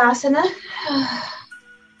 Tadasana.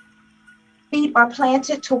 Feet are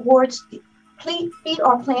planted towards the feet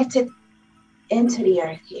are planted into the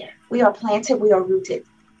earth here. We are planted, we are rooted.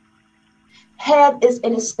 Head is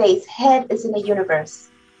in a space, head is in the universe.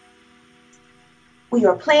 We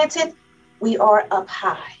are planted, we are up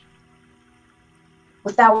high.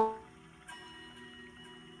 Without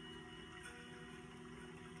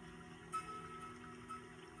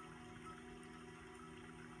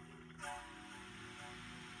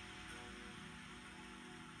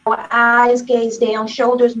our eyes gaze down,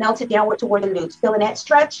 shoulders melted downward toward the glutes. Feeling that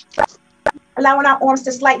stretch. Allowing our arms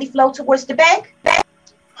to slightly flow towards the back.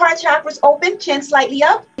 Heart chakras open, chin slightly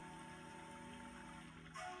up.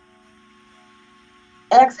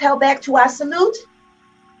 Exhale back to our salute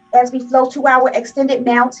as we flow to our extended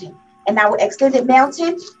mountain. And our extended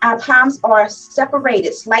mountain, our palms are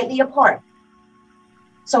separated, slightly apart.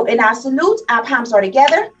 So in our salute, our palms are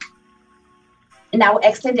together. In our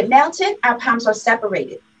extended mountain, our palms are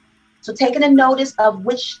separated. So taking a notice of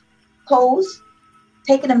which pose,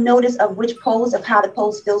 of how the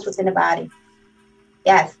pose feels within the body.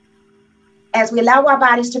 Yes. As we allow our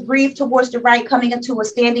bodies to breathe towards the right, coming into a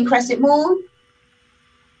standing crescent moon.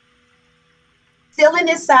 Feeling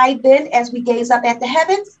this side bend as we gaze up at the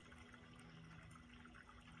heavens.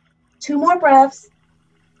 2 more breaths.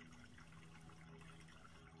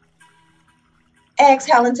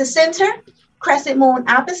 Exhale into center. Crescent moon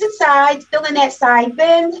opposite side. Feeling that side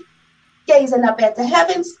bend. Gazing up at the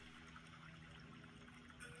heavens.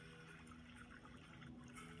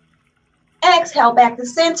 Exhale back to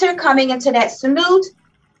center, coming into that salute.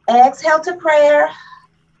 Exhale to prayer.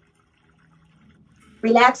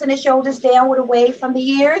 Relaxing the shoulders downward away from the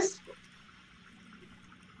ears.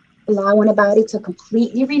 Allowing the body to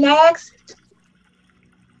completely relax.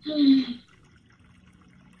 Feet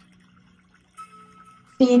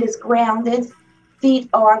is grounded. Feet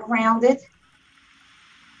are grounded.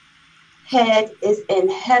 Head is in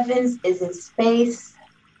heavens, is in space.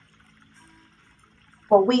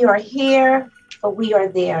 For we are here, for we are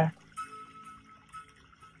there.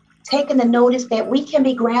 Taking the notice that we can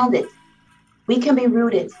be grounded. We can be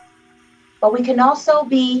rooted. But we can also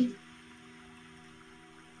be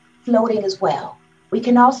floating as well. We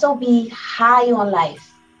can also be high on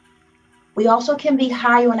life. We also can be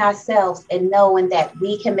high on ourselves and knowing that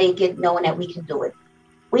we can make it, knowing that we can do it.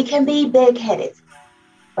 We can be big-headed,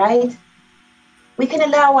 right? We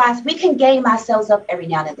can game ourselves up every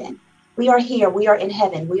now and then. We are here, we are in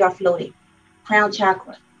heaven, we are floating, crown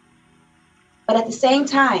chakra. But at the same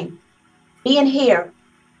time, being here,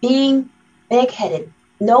 being big-headed,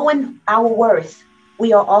 knowing our worth,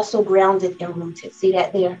 we are also grounded and rooted. See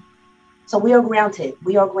that there? So we are grounded,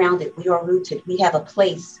 we are grounded, we are rooted. We have a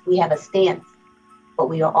place, we have a stance, but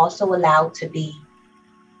we are also allowed to be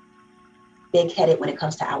big-headed when it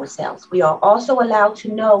comes to ourselves. We are also allowed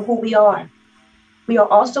to know who we are. We are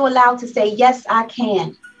also allowed to say, yes, I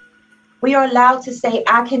can. We are allowed to say,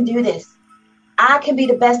 I can do this. I can be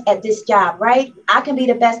the best at this job, right? I can be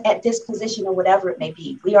the best at this position or whatever it may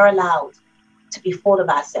be. We are allowed to be full of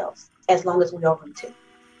ourselves as long as we are rooted.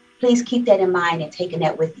 Please keep that in mind and taking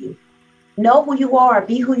that with you. Know who you are,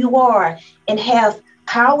 be who you are, and have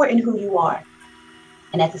power in who you are.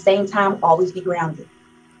 And at the same time, always be grounded.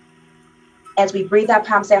 As we breathe our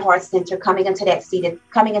palms at heart center, coming into that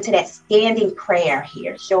standing prayer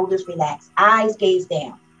here, shoulders relaxed, eyes gaze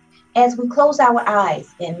down. As we close our eyes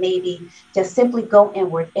and maybe just simply go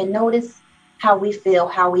inward and notice how we feel,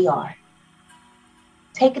 how we are.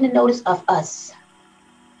 Taking a notice of us,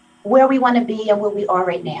 where we want to be and where we are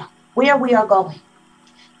right now, where we are going,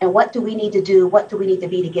 and what do we need to do, what do we need to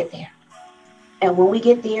be to get there. And when we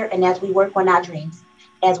get there, and as we work on our dreams,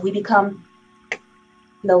 as we become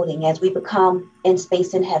floating, as we become in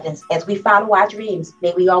space and heavens, as we follow our dreams,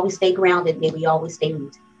 may we always stay grounded, may we always stay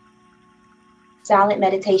rooted. Silent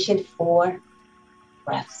meditation, 4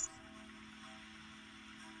 breaths.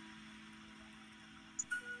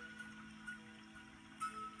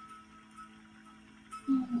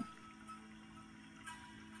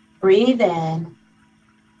 Breathe in.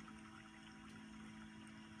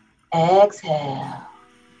 Exhale.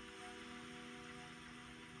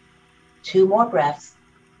 2 more breaths.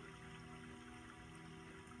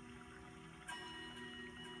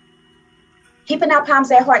 Keeping our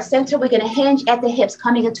palms at heart center, we're going to hinge at the hips,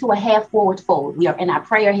 coming into a half forward fold. We are in our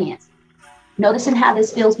prayer hands. Noticing how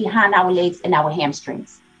this feels behind our legs and our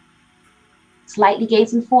hamstrings. Slightly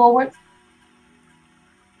gazing forward.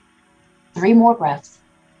 3 more breaths.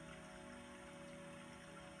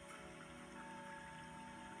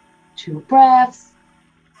 2 breaths.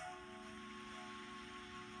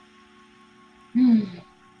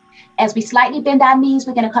 As we slightly bend our knees,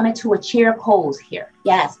 we're going to come into a chair pose here.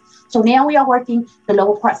 Yes. So now we are working the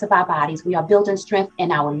lower parts of our bodies. We are building strength in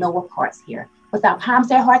our lower parts here. With our palms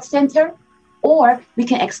at heart center, or we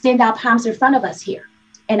can extend our palms in front of us here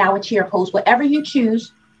in our chair pose. Whatever you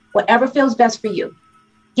choose, whatever feels best for you.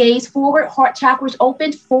 Gaze forward, heart chakras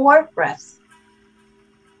open, 4 breaths.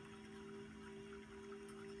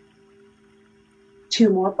 2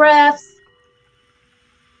 more breaths.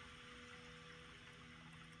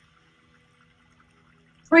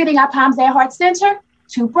 Breathing our palms at heart center,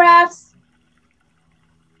 2 breaths.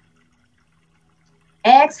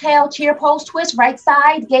 Exhale, chair pose twist, right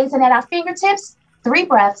side, gazing at our fingertips, 3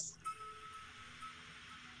 breaths.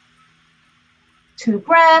 2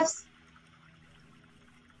 breaths.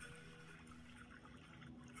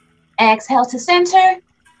 Exhale to center,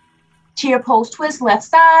 chair pose twist, left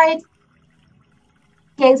side,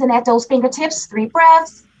 gazing at those fingertips, 3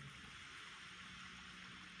 breaths.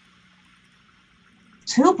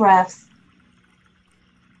 2 breaths.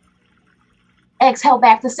 Exhale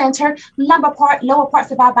back to center. Lumbar part, lower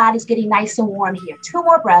parts of our bodies getting nice and warm here. 2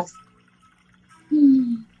 more breaths.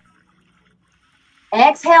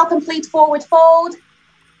 Exhale, complete forward fold.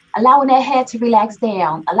 Allowing that head to relax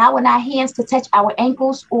down. Allowing our hands to touch our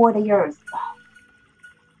ankles or the earth.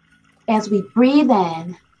 As we breathe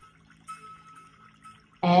in.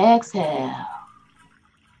 Exhale.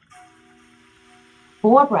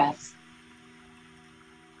 4 breaths.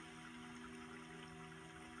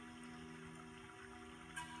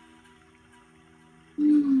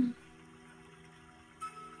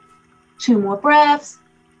 Two more breaths.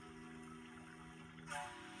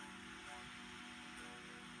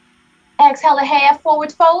 Exhale a half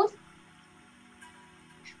forward fold.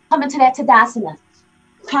 Come into that Tadasana.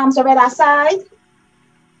 Palms are at our side.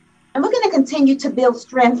 And we're going to continue to build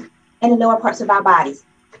strength in the lower parts of our bodies.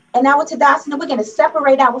 And now with Tadasana, we're going to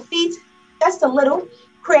separate our feet just a little,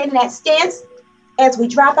 creating that stance as we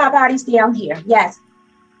drop our bodies down here. Yes,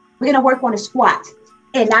 we're going to work on a squat.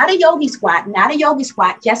 And not a yogi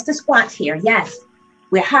squat, just a squat here. Yes,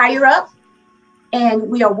 we're higher up and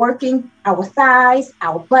we are working our thighs,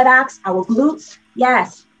 our buttocks, our glutes.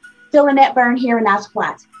 Yes, feeling that burn here in our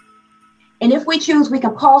squat. And if we choose, we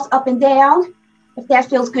can pulse up and down If that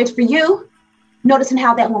feels good for you, noticing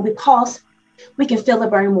how that when we pulse, we can feel it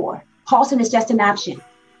burn more. Pulsing is just an option.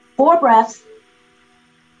 4 breaths.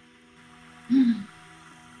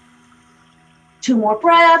 2 more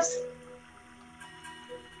breaths.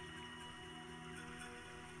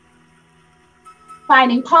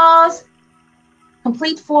 Finding pause.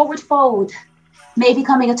 Complete forward fold. Maybe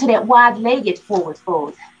coming into that wide-legged forward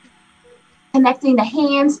fold. Connecting the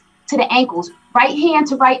hands to the ankles. Right hand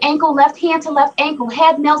to right ankle, left hand to left ankle.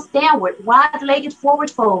 Head melts downward. Wide-legged forward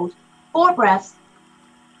fold. 4 breaths.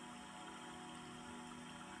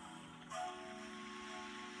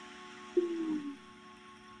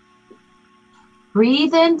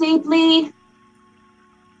 Breathe in deeply.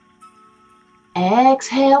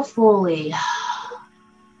 Exhale fully.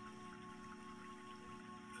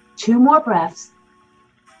 2 more breaths.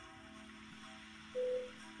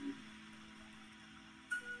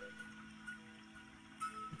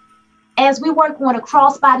 As we work on a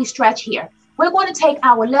cross body stretch here, we're going to take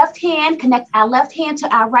our left hand, connect our left hand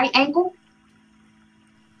to our right ankle.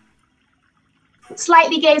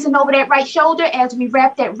 Slightly gazing over that right shoulder as we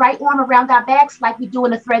wrap that right arm around our backs like we do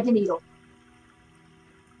in a thread the needle.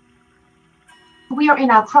 We are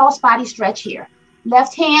in our cross body stretch here.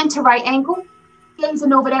 Left hand to right ankle,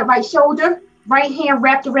 gazing over that right shoulder, right hand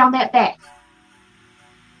wrapped around that back.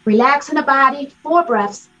 Relaxing the body, 4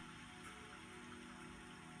 breaths.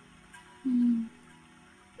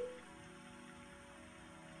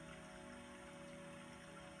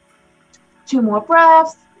 Two more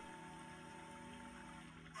breaths.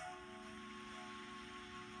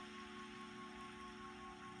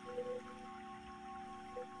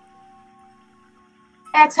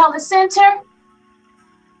 Exhale to center.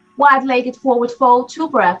 Wide-legged forward fold, 2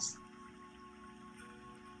 breaths.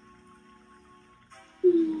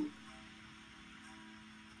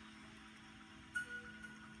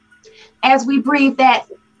 As we breathe that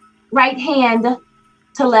right hand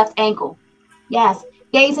to left ankle. Yes,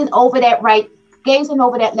 gazing over that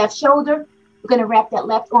left shoulder. We're going to wrap that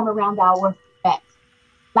left arm around our back,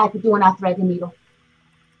 like we're doing our thread the needle.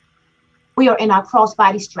 We are in our cross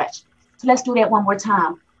body stretch. So let's do that one more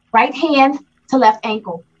time. Right hand to left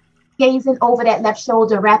ankle, gazing over that left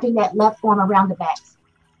shoulder, wrapping that left arm around the back.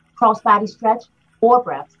 Cross body stretch, 4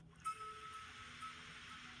 breaths.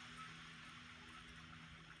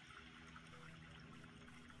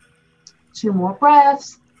 Two more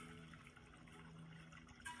breaths.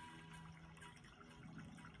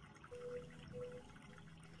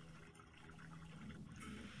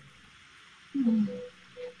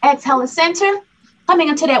 Exhale to center, coming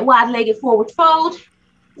into that wide-legged forward fold.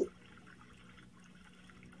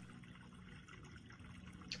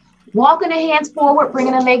 Walking the hands forward,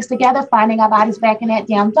 bringing the legs together, finding our bodies back in that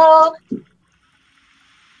down dog.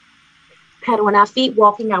 Pedaling our feet,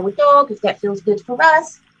 walking our dog, if that feels good for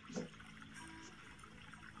us.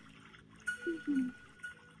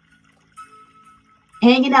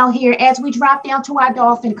 Hanging out here as we drop down to our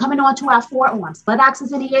dolphin, coming onto our forearms. Buttocks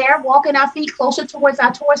is in the air, walking our feet closer towards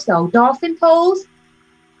our torso. Dolphin pose.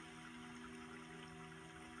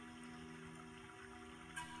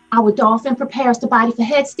 Our dolphin prepares the body for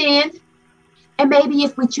headstand. And maybe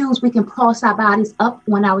if we choose, we can pulse our bodies up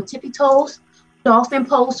on our tippy toes. Dolphin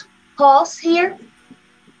pose, pulse here.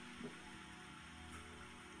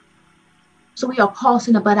 So we are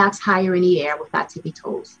pulsing the buttocks higher in the air with our tippy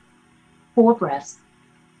toes. 4 breaths.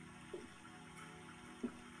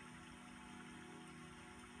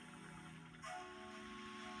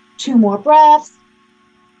 Two more breaths.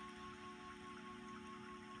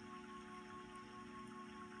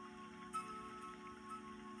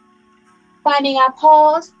 Finding our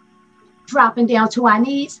pause, dropping down to our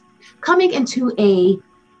knees, coming into a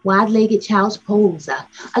wide-legged child's pose,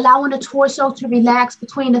 allowing the torso to relax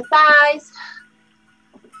between the thighs,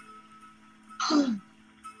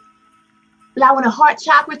 allowing the heart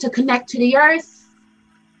chakra to connect to the earth,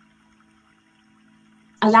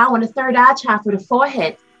 allowing the third eye chakra, the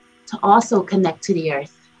forehead, to also connect to the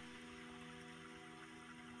earth.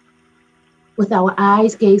 With our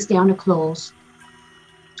eyes gazed down or closed,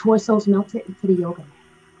 torsos melted into the yoga mat.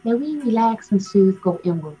 May we relax and soothe, go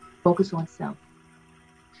inward, focus on self.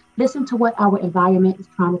 Listen to what our environment is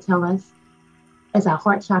trying to tell us as our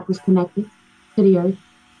heart chakra is connected to the earth,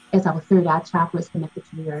 as our third eye chakra is connected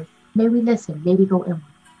to the earth. May we listen, may we go inward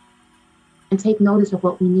and take notice of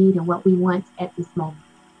what we need and what we want at this moment.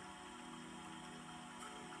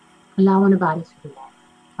 Allowing the body to relax.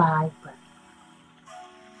 5 breaths.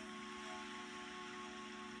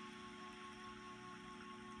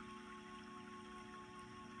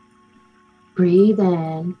 Breathe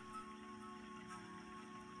in.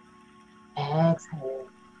 Exhale.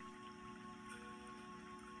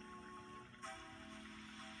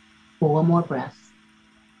 4 more breaths.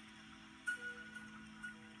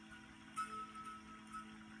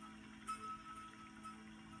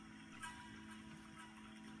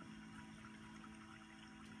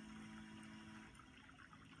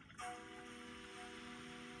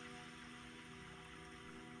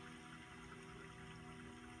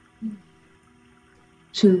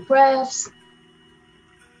 Two breaths.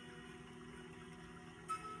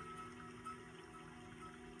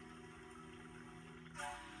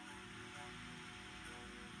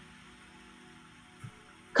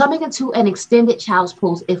 Coming into an extended child's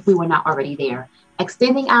pose if we were not already there.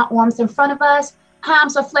 Extending our arms in front of us,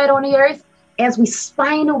 palms are flat on the earth as we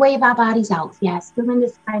spinal wave our bodies out. Yes, feeling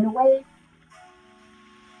this spinal wave.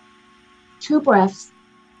 2 breaths.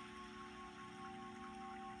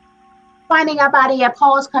 Finding our body at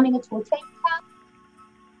pause, coming into a tabletop.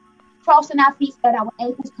 Crossing our feet at our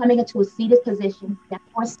ankles, coming into a seated position. Just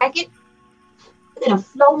for a second. We're going to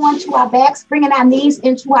flow onto our backs, bringing our knees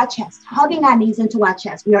into our chest, hugging our knees into our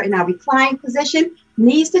chest. We are in our reclined position,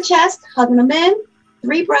 knees to chest, hugging them in.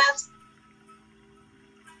 3 breaths.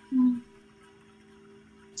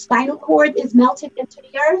 Spinal cord is melted into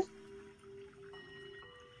the earth.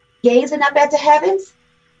 Gazing up at the heavens.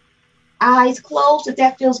 Eyes closed if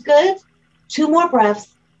that feels good. 2 more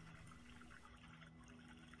breaths.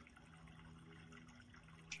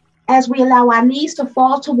 As we allow our knees to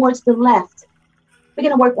fall towards the left, we're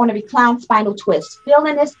going to work on a reclined spinal twist.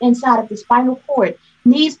 Feeling this inside of the spinal cord.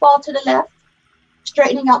 Knees fall to the left,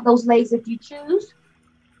 straightening out those legs if you choose.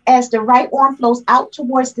 As the right arm flows out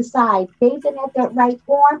towards the side, gazing at that right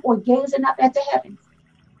arm or gazing up at the heavens.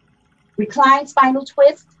 Reclined spinal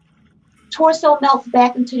twist. Torso melts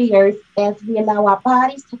back into the earth as we allow our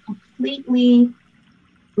bodies to completely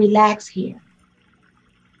relax here.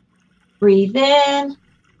 Breathe in.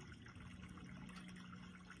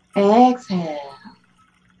 Exhale.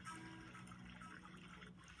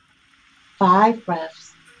 5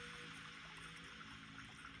 breaths.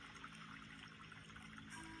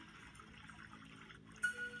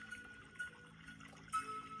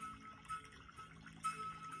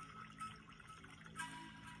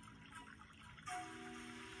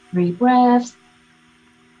 Three breaths.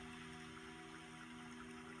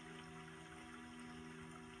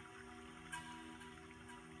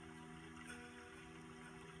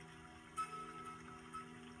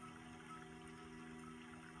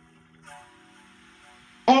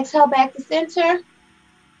 Exhale back to center.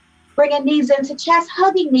 Bringing knees into chest,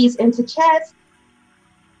 hugging knees into chest.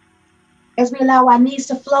 As we allow our knees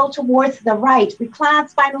to flow towards the right. Recline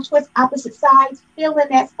spinal twist, opposite sides. Feeling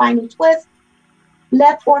that spinal twist.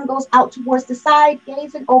 Left arm goes out towards the side,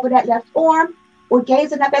 gazing over that left arm or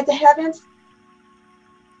gazing up at the heavens.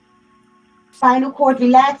 Spinal cord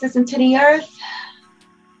relaxes into the earth.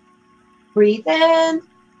 Breathe in.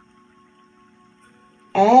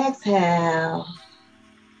 Exhale.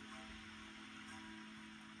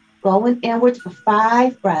 Going inwards for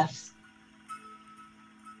 5 breaths.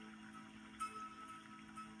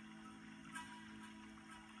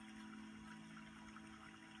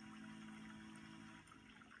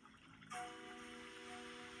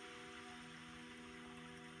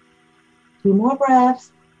 Two more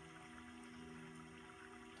breaths.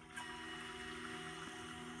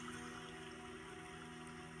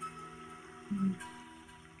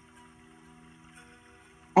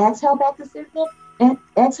 Exhale back to center. And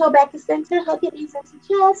exhale back to center. Hug your knees into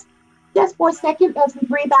chest. Just for a second as we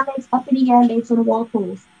breathe our legs up in the air, legs on the wall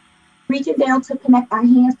pose. Reaching down to connect our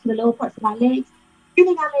hands to the lower parts of our legs.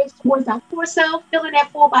 Bringing our legs towards our torso. Feeling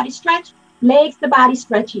that full body stretch. Legs to body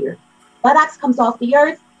stretch here. Buttocks comes off the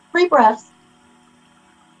earth. 3 breaths.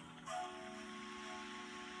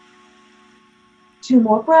 2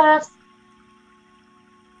 more breaths.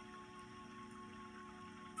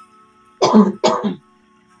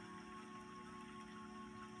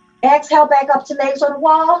 Exhale back up to legs on the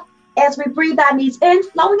wall. As we breathe our knees in,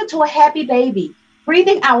 flowing into a happy baby.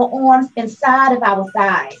 Breathing our arms inside of our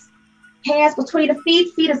thighs. Hands between the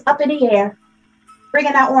feet, feet is up in the air.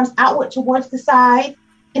 Bringing our arms outward towards the side.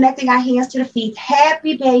 Connecting our hands to the feet.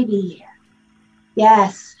 Happy baby here.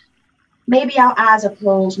 Yes. Maybe our eyes are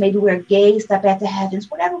closed. Maybe we're gazed up at the heavens.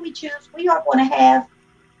 Whatever we choose, we are going to have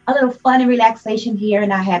a little fun and relaxation here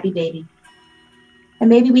in our happy baby. And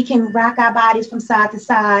maybe we can rock our bodies from side to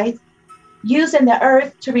side, using the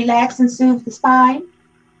earth to relax and soothe the spine.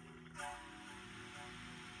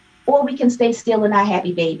 Or we can stay still in our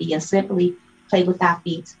happy baby and simply play with our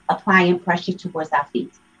feet, applying pressure towards our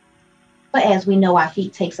feet. But as we know, our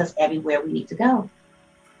feet takes us everywhere we need to go.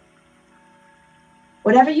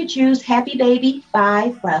 Whatever you choose, happy baby,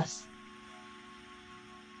 5 breaths.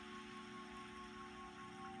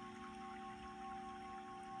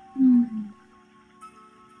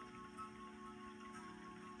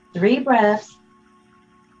 3 breaths.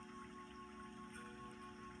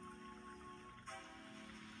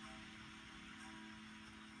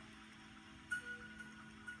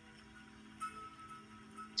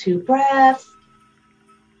 Two breaths.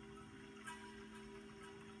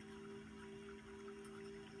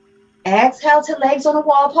 Exhale to legs on the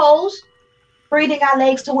wall pose. Breathing our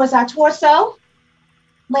legs towards our torso.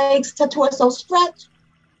 Legs to torso stretch.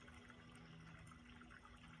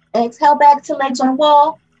 Exhale back to legs on the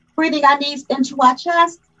wall. Breathing our knees into our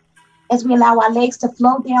chest as we allow our legs to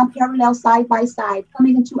flow down parallel side by side,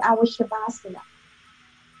 coming into our Shavasana.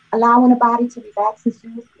 Allowing the body to relax and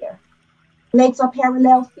soothe here. Legs are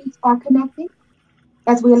parallel, feet are connected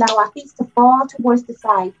as we allow our feet to fall towards the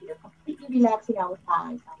side here, completely relaxing our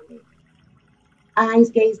thighs, our legs. Eyes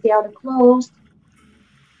gaze down and closed.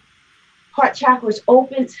 Heart chakra is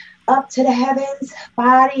opened up to the heavens.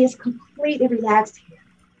 Body is completely relaxed here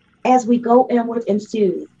as we go inward and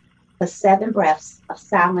soothe for 7 breaths of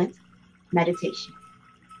silent meditation.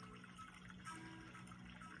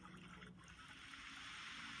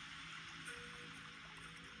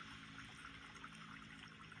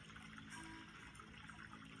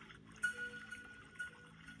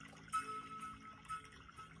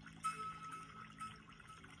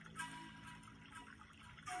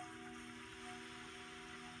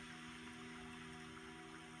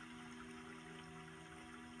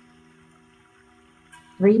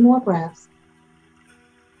 Three more breaths.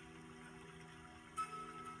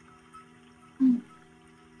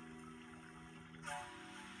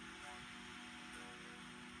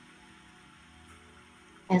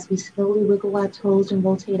 As we slowly wiggle our toes and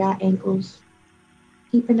rotate our ankles,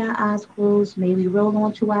 keeping our eyes closed, may we roll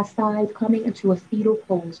onto our sides, coming into a fetal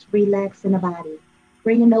pose, relaxing the body,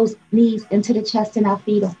 bringing those knees into the chest and our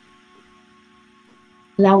feet,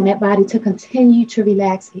 allowing that body to continue to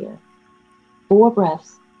relax here. 4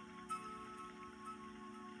 breaths.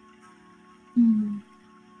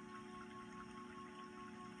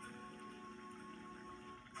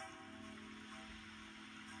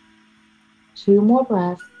 Two more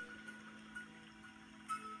breaths.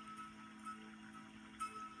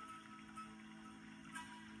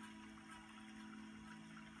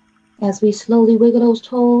 As we slowly wiggle those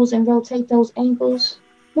toes and rotate those ankles,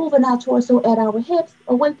 moving our torso at our hips,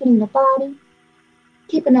 awakening the body,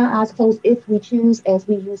 keeping our eyes closed if we choose, as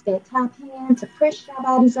we use that top hand to push our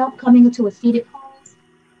bodies up, coming into a seated pose.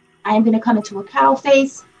 I am going to come into a cow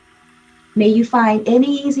face. May you find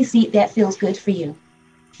any easy seat that feels good for you,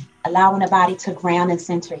 allowing the body to ground and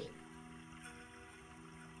center.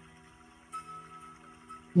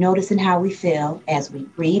 Noticing how we feel as we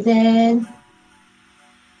breathe in,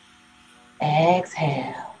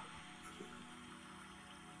 exhale.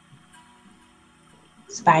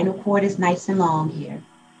 Spinal cord is nice and long here.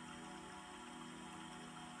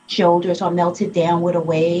 Shoulders are melted downward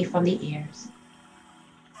away from the ears.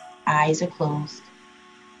 Eyes are closed.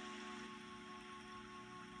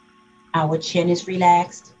 Our chin is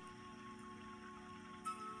relaxed.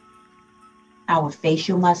 Our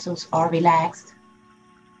facial muscles are relaxed.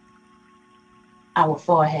 Our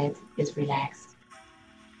forehead is relaxed.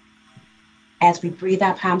 As we breathe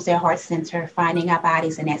our palms to our heart center, finding our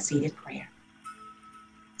bodies in that seated prayer.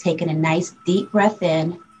 Taking a nice deep breath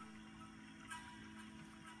in.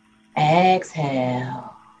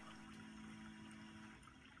 Exhale.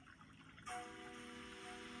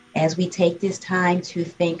 As we take this time to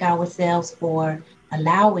thank ourselves for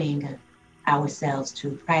allowing ourselves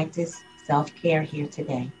to practice self-care here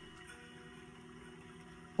today.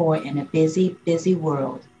 For in a busy, busy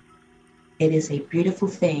world, it is a beautiful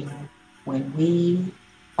thing when we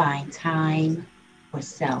find time for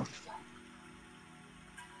self.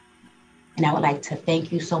 And I would like to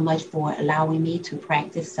thank you so much for allowing me to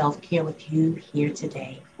practice self-care with you here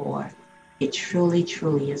today, for it truly,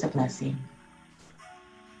 truly is a blessing.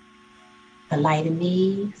 The light in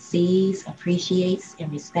me sees, appreciates,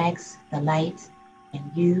 and respects the light in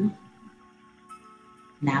you.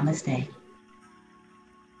 Namaste.